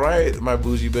 All right, my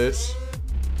bougie bitch.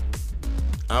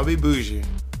 I'll be bougie,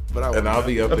 but I won't. And I'll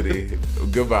be uppity.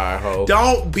 Goodbye, ho.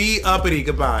 Don't be uppity.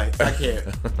 Goodbye. I can't.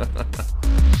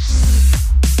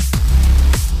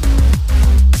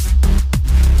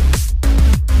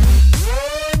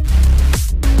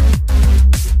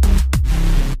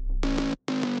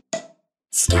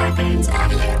 Scarpins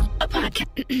Audio.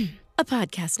 A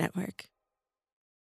podcast network.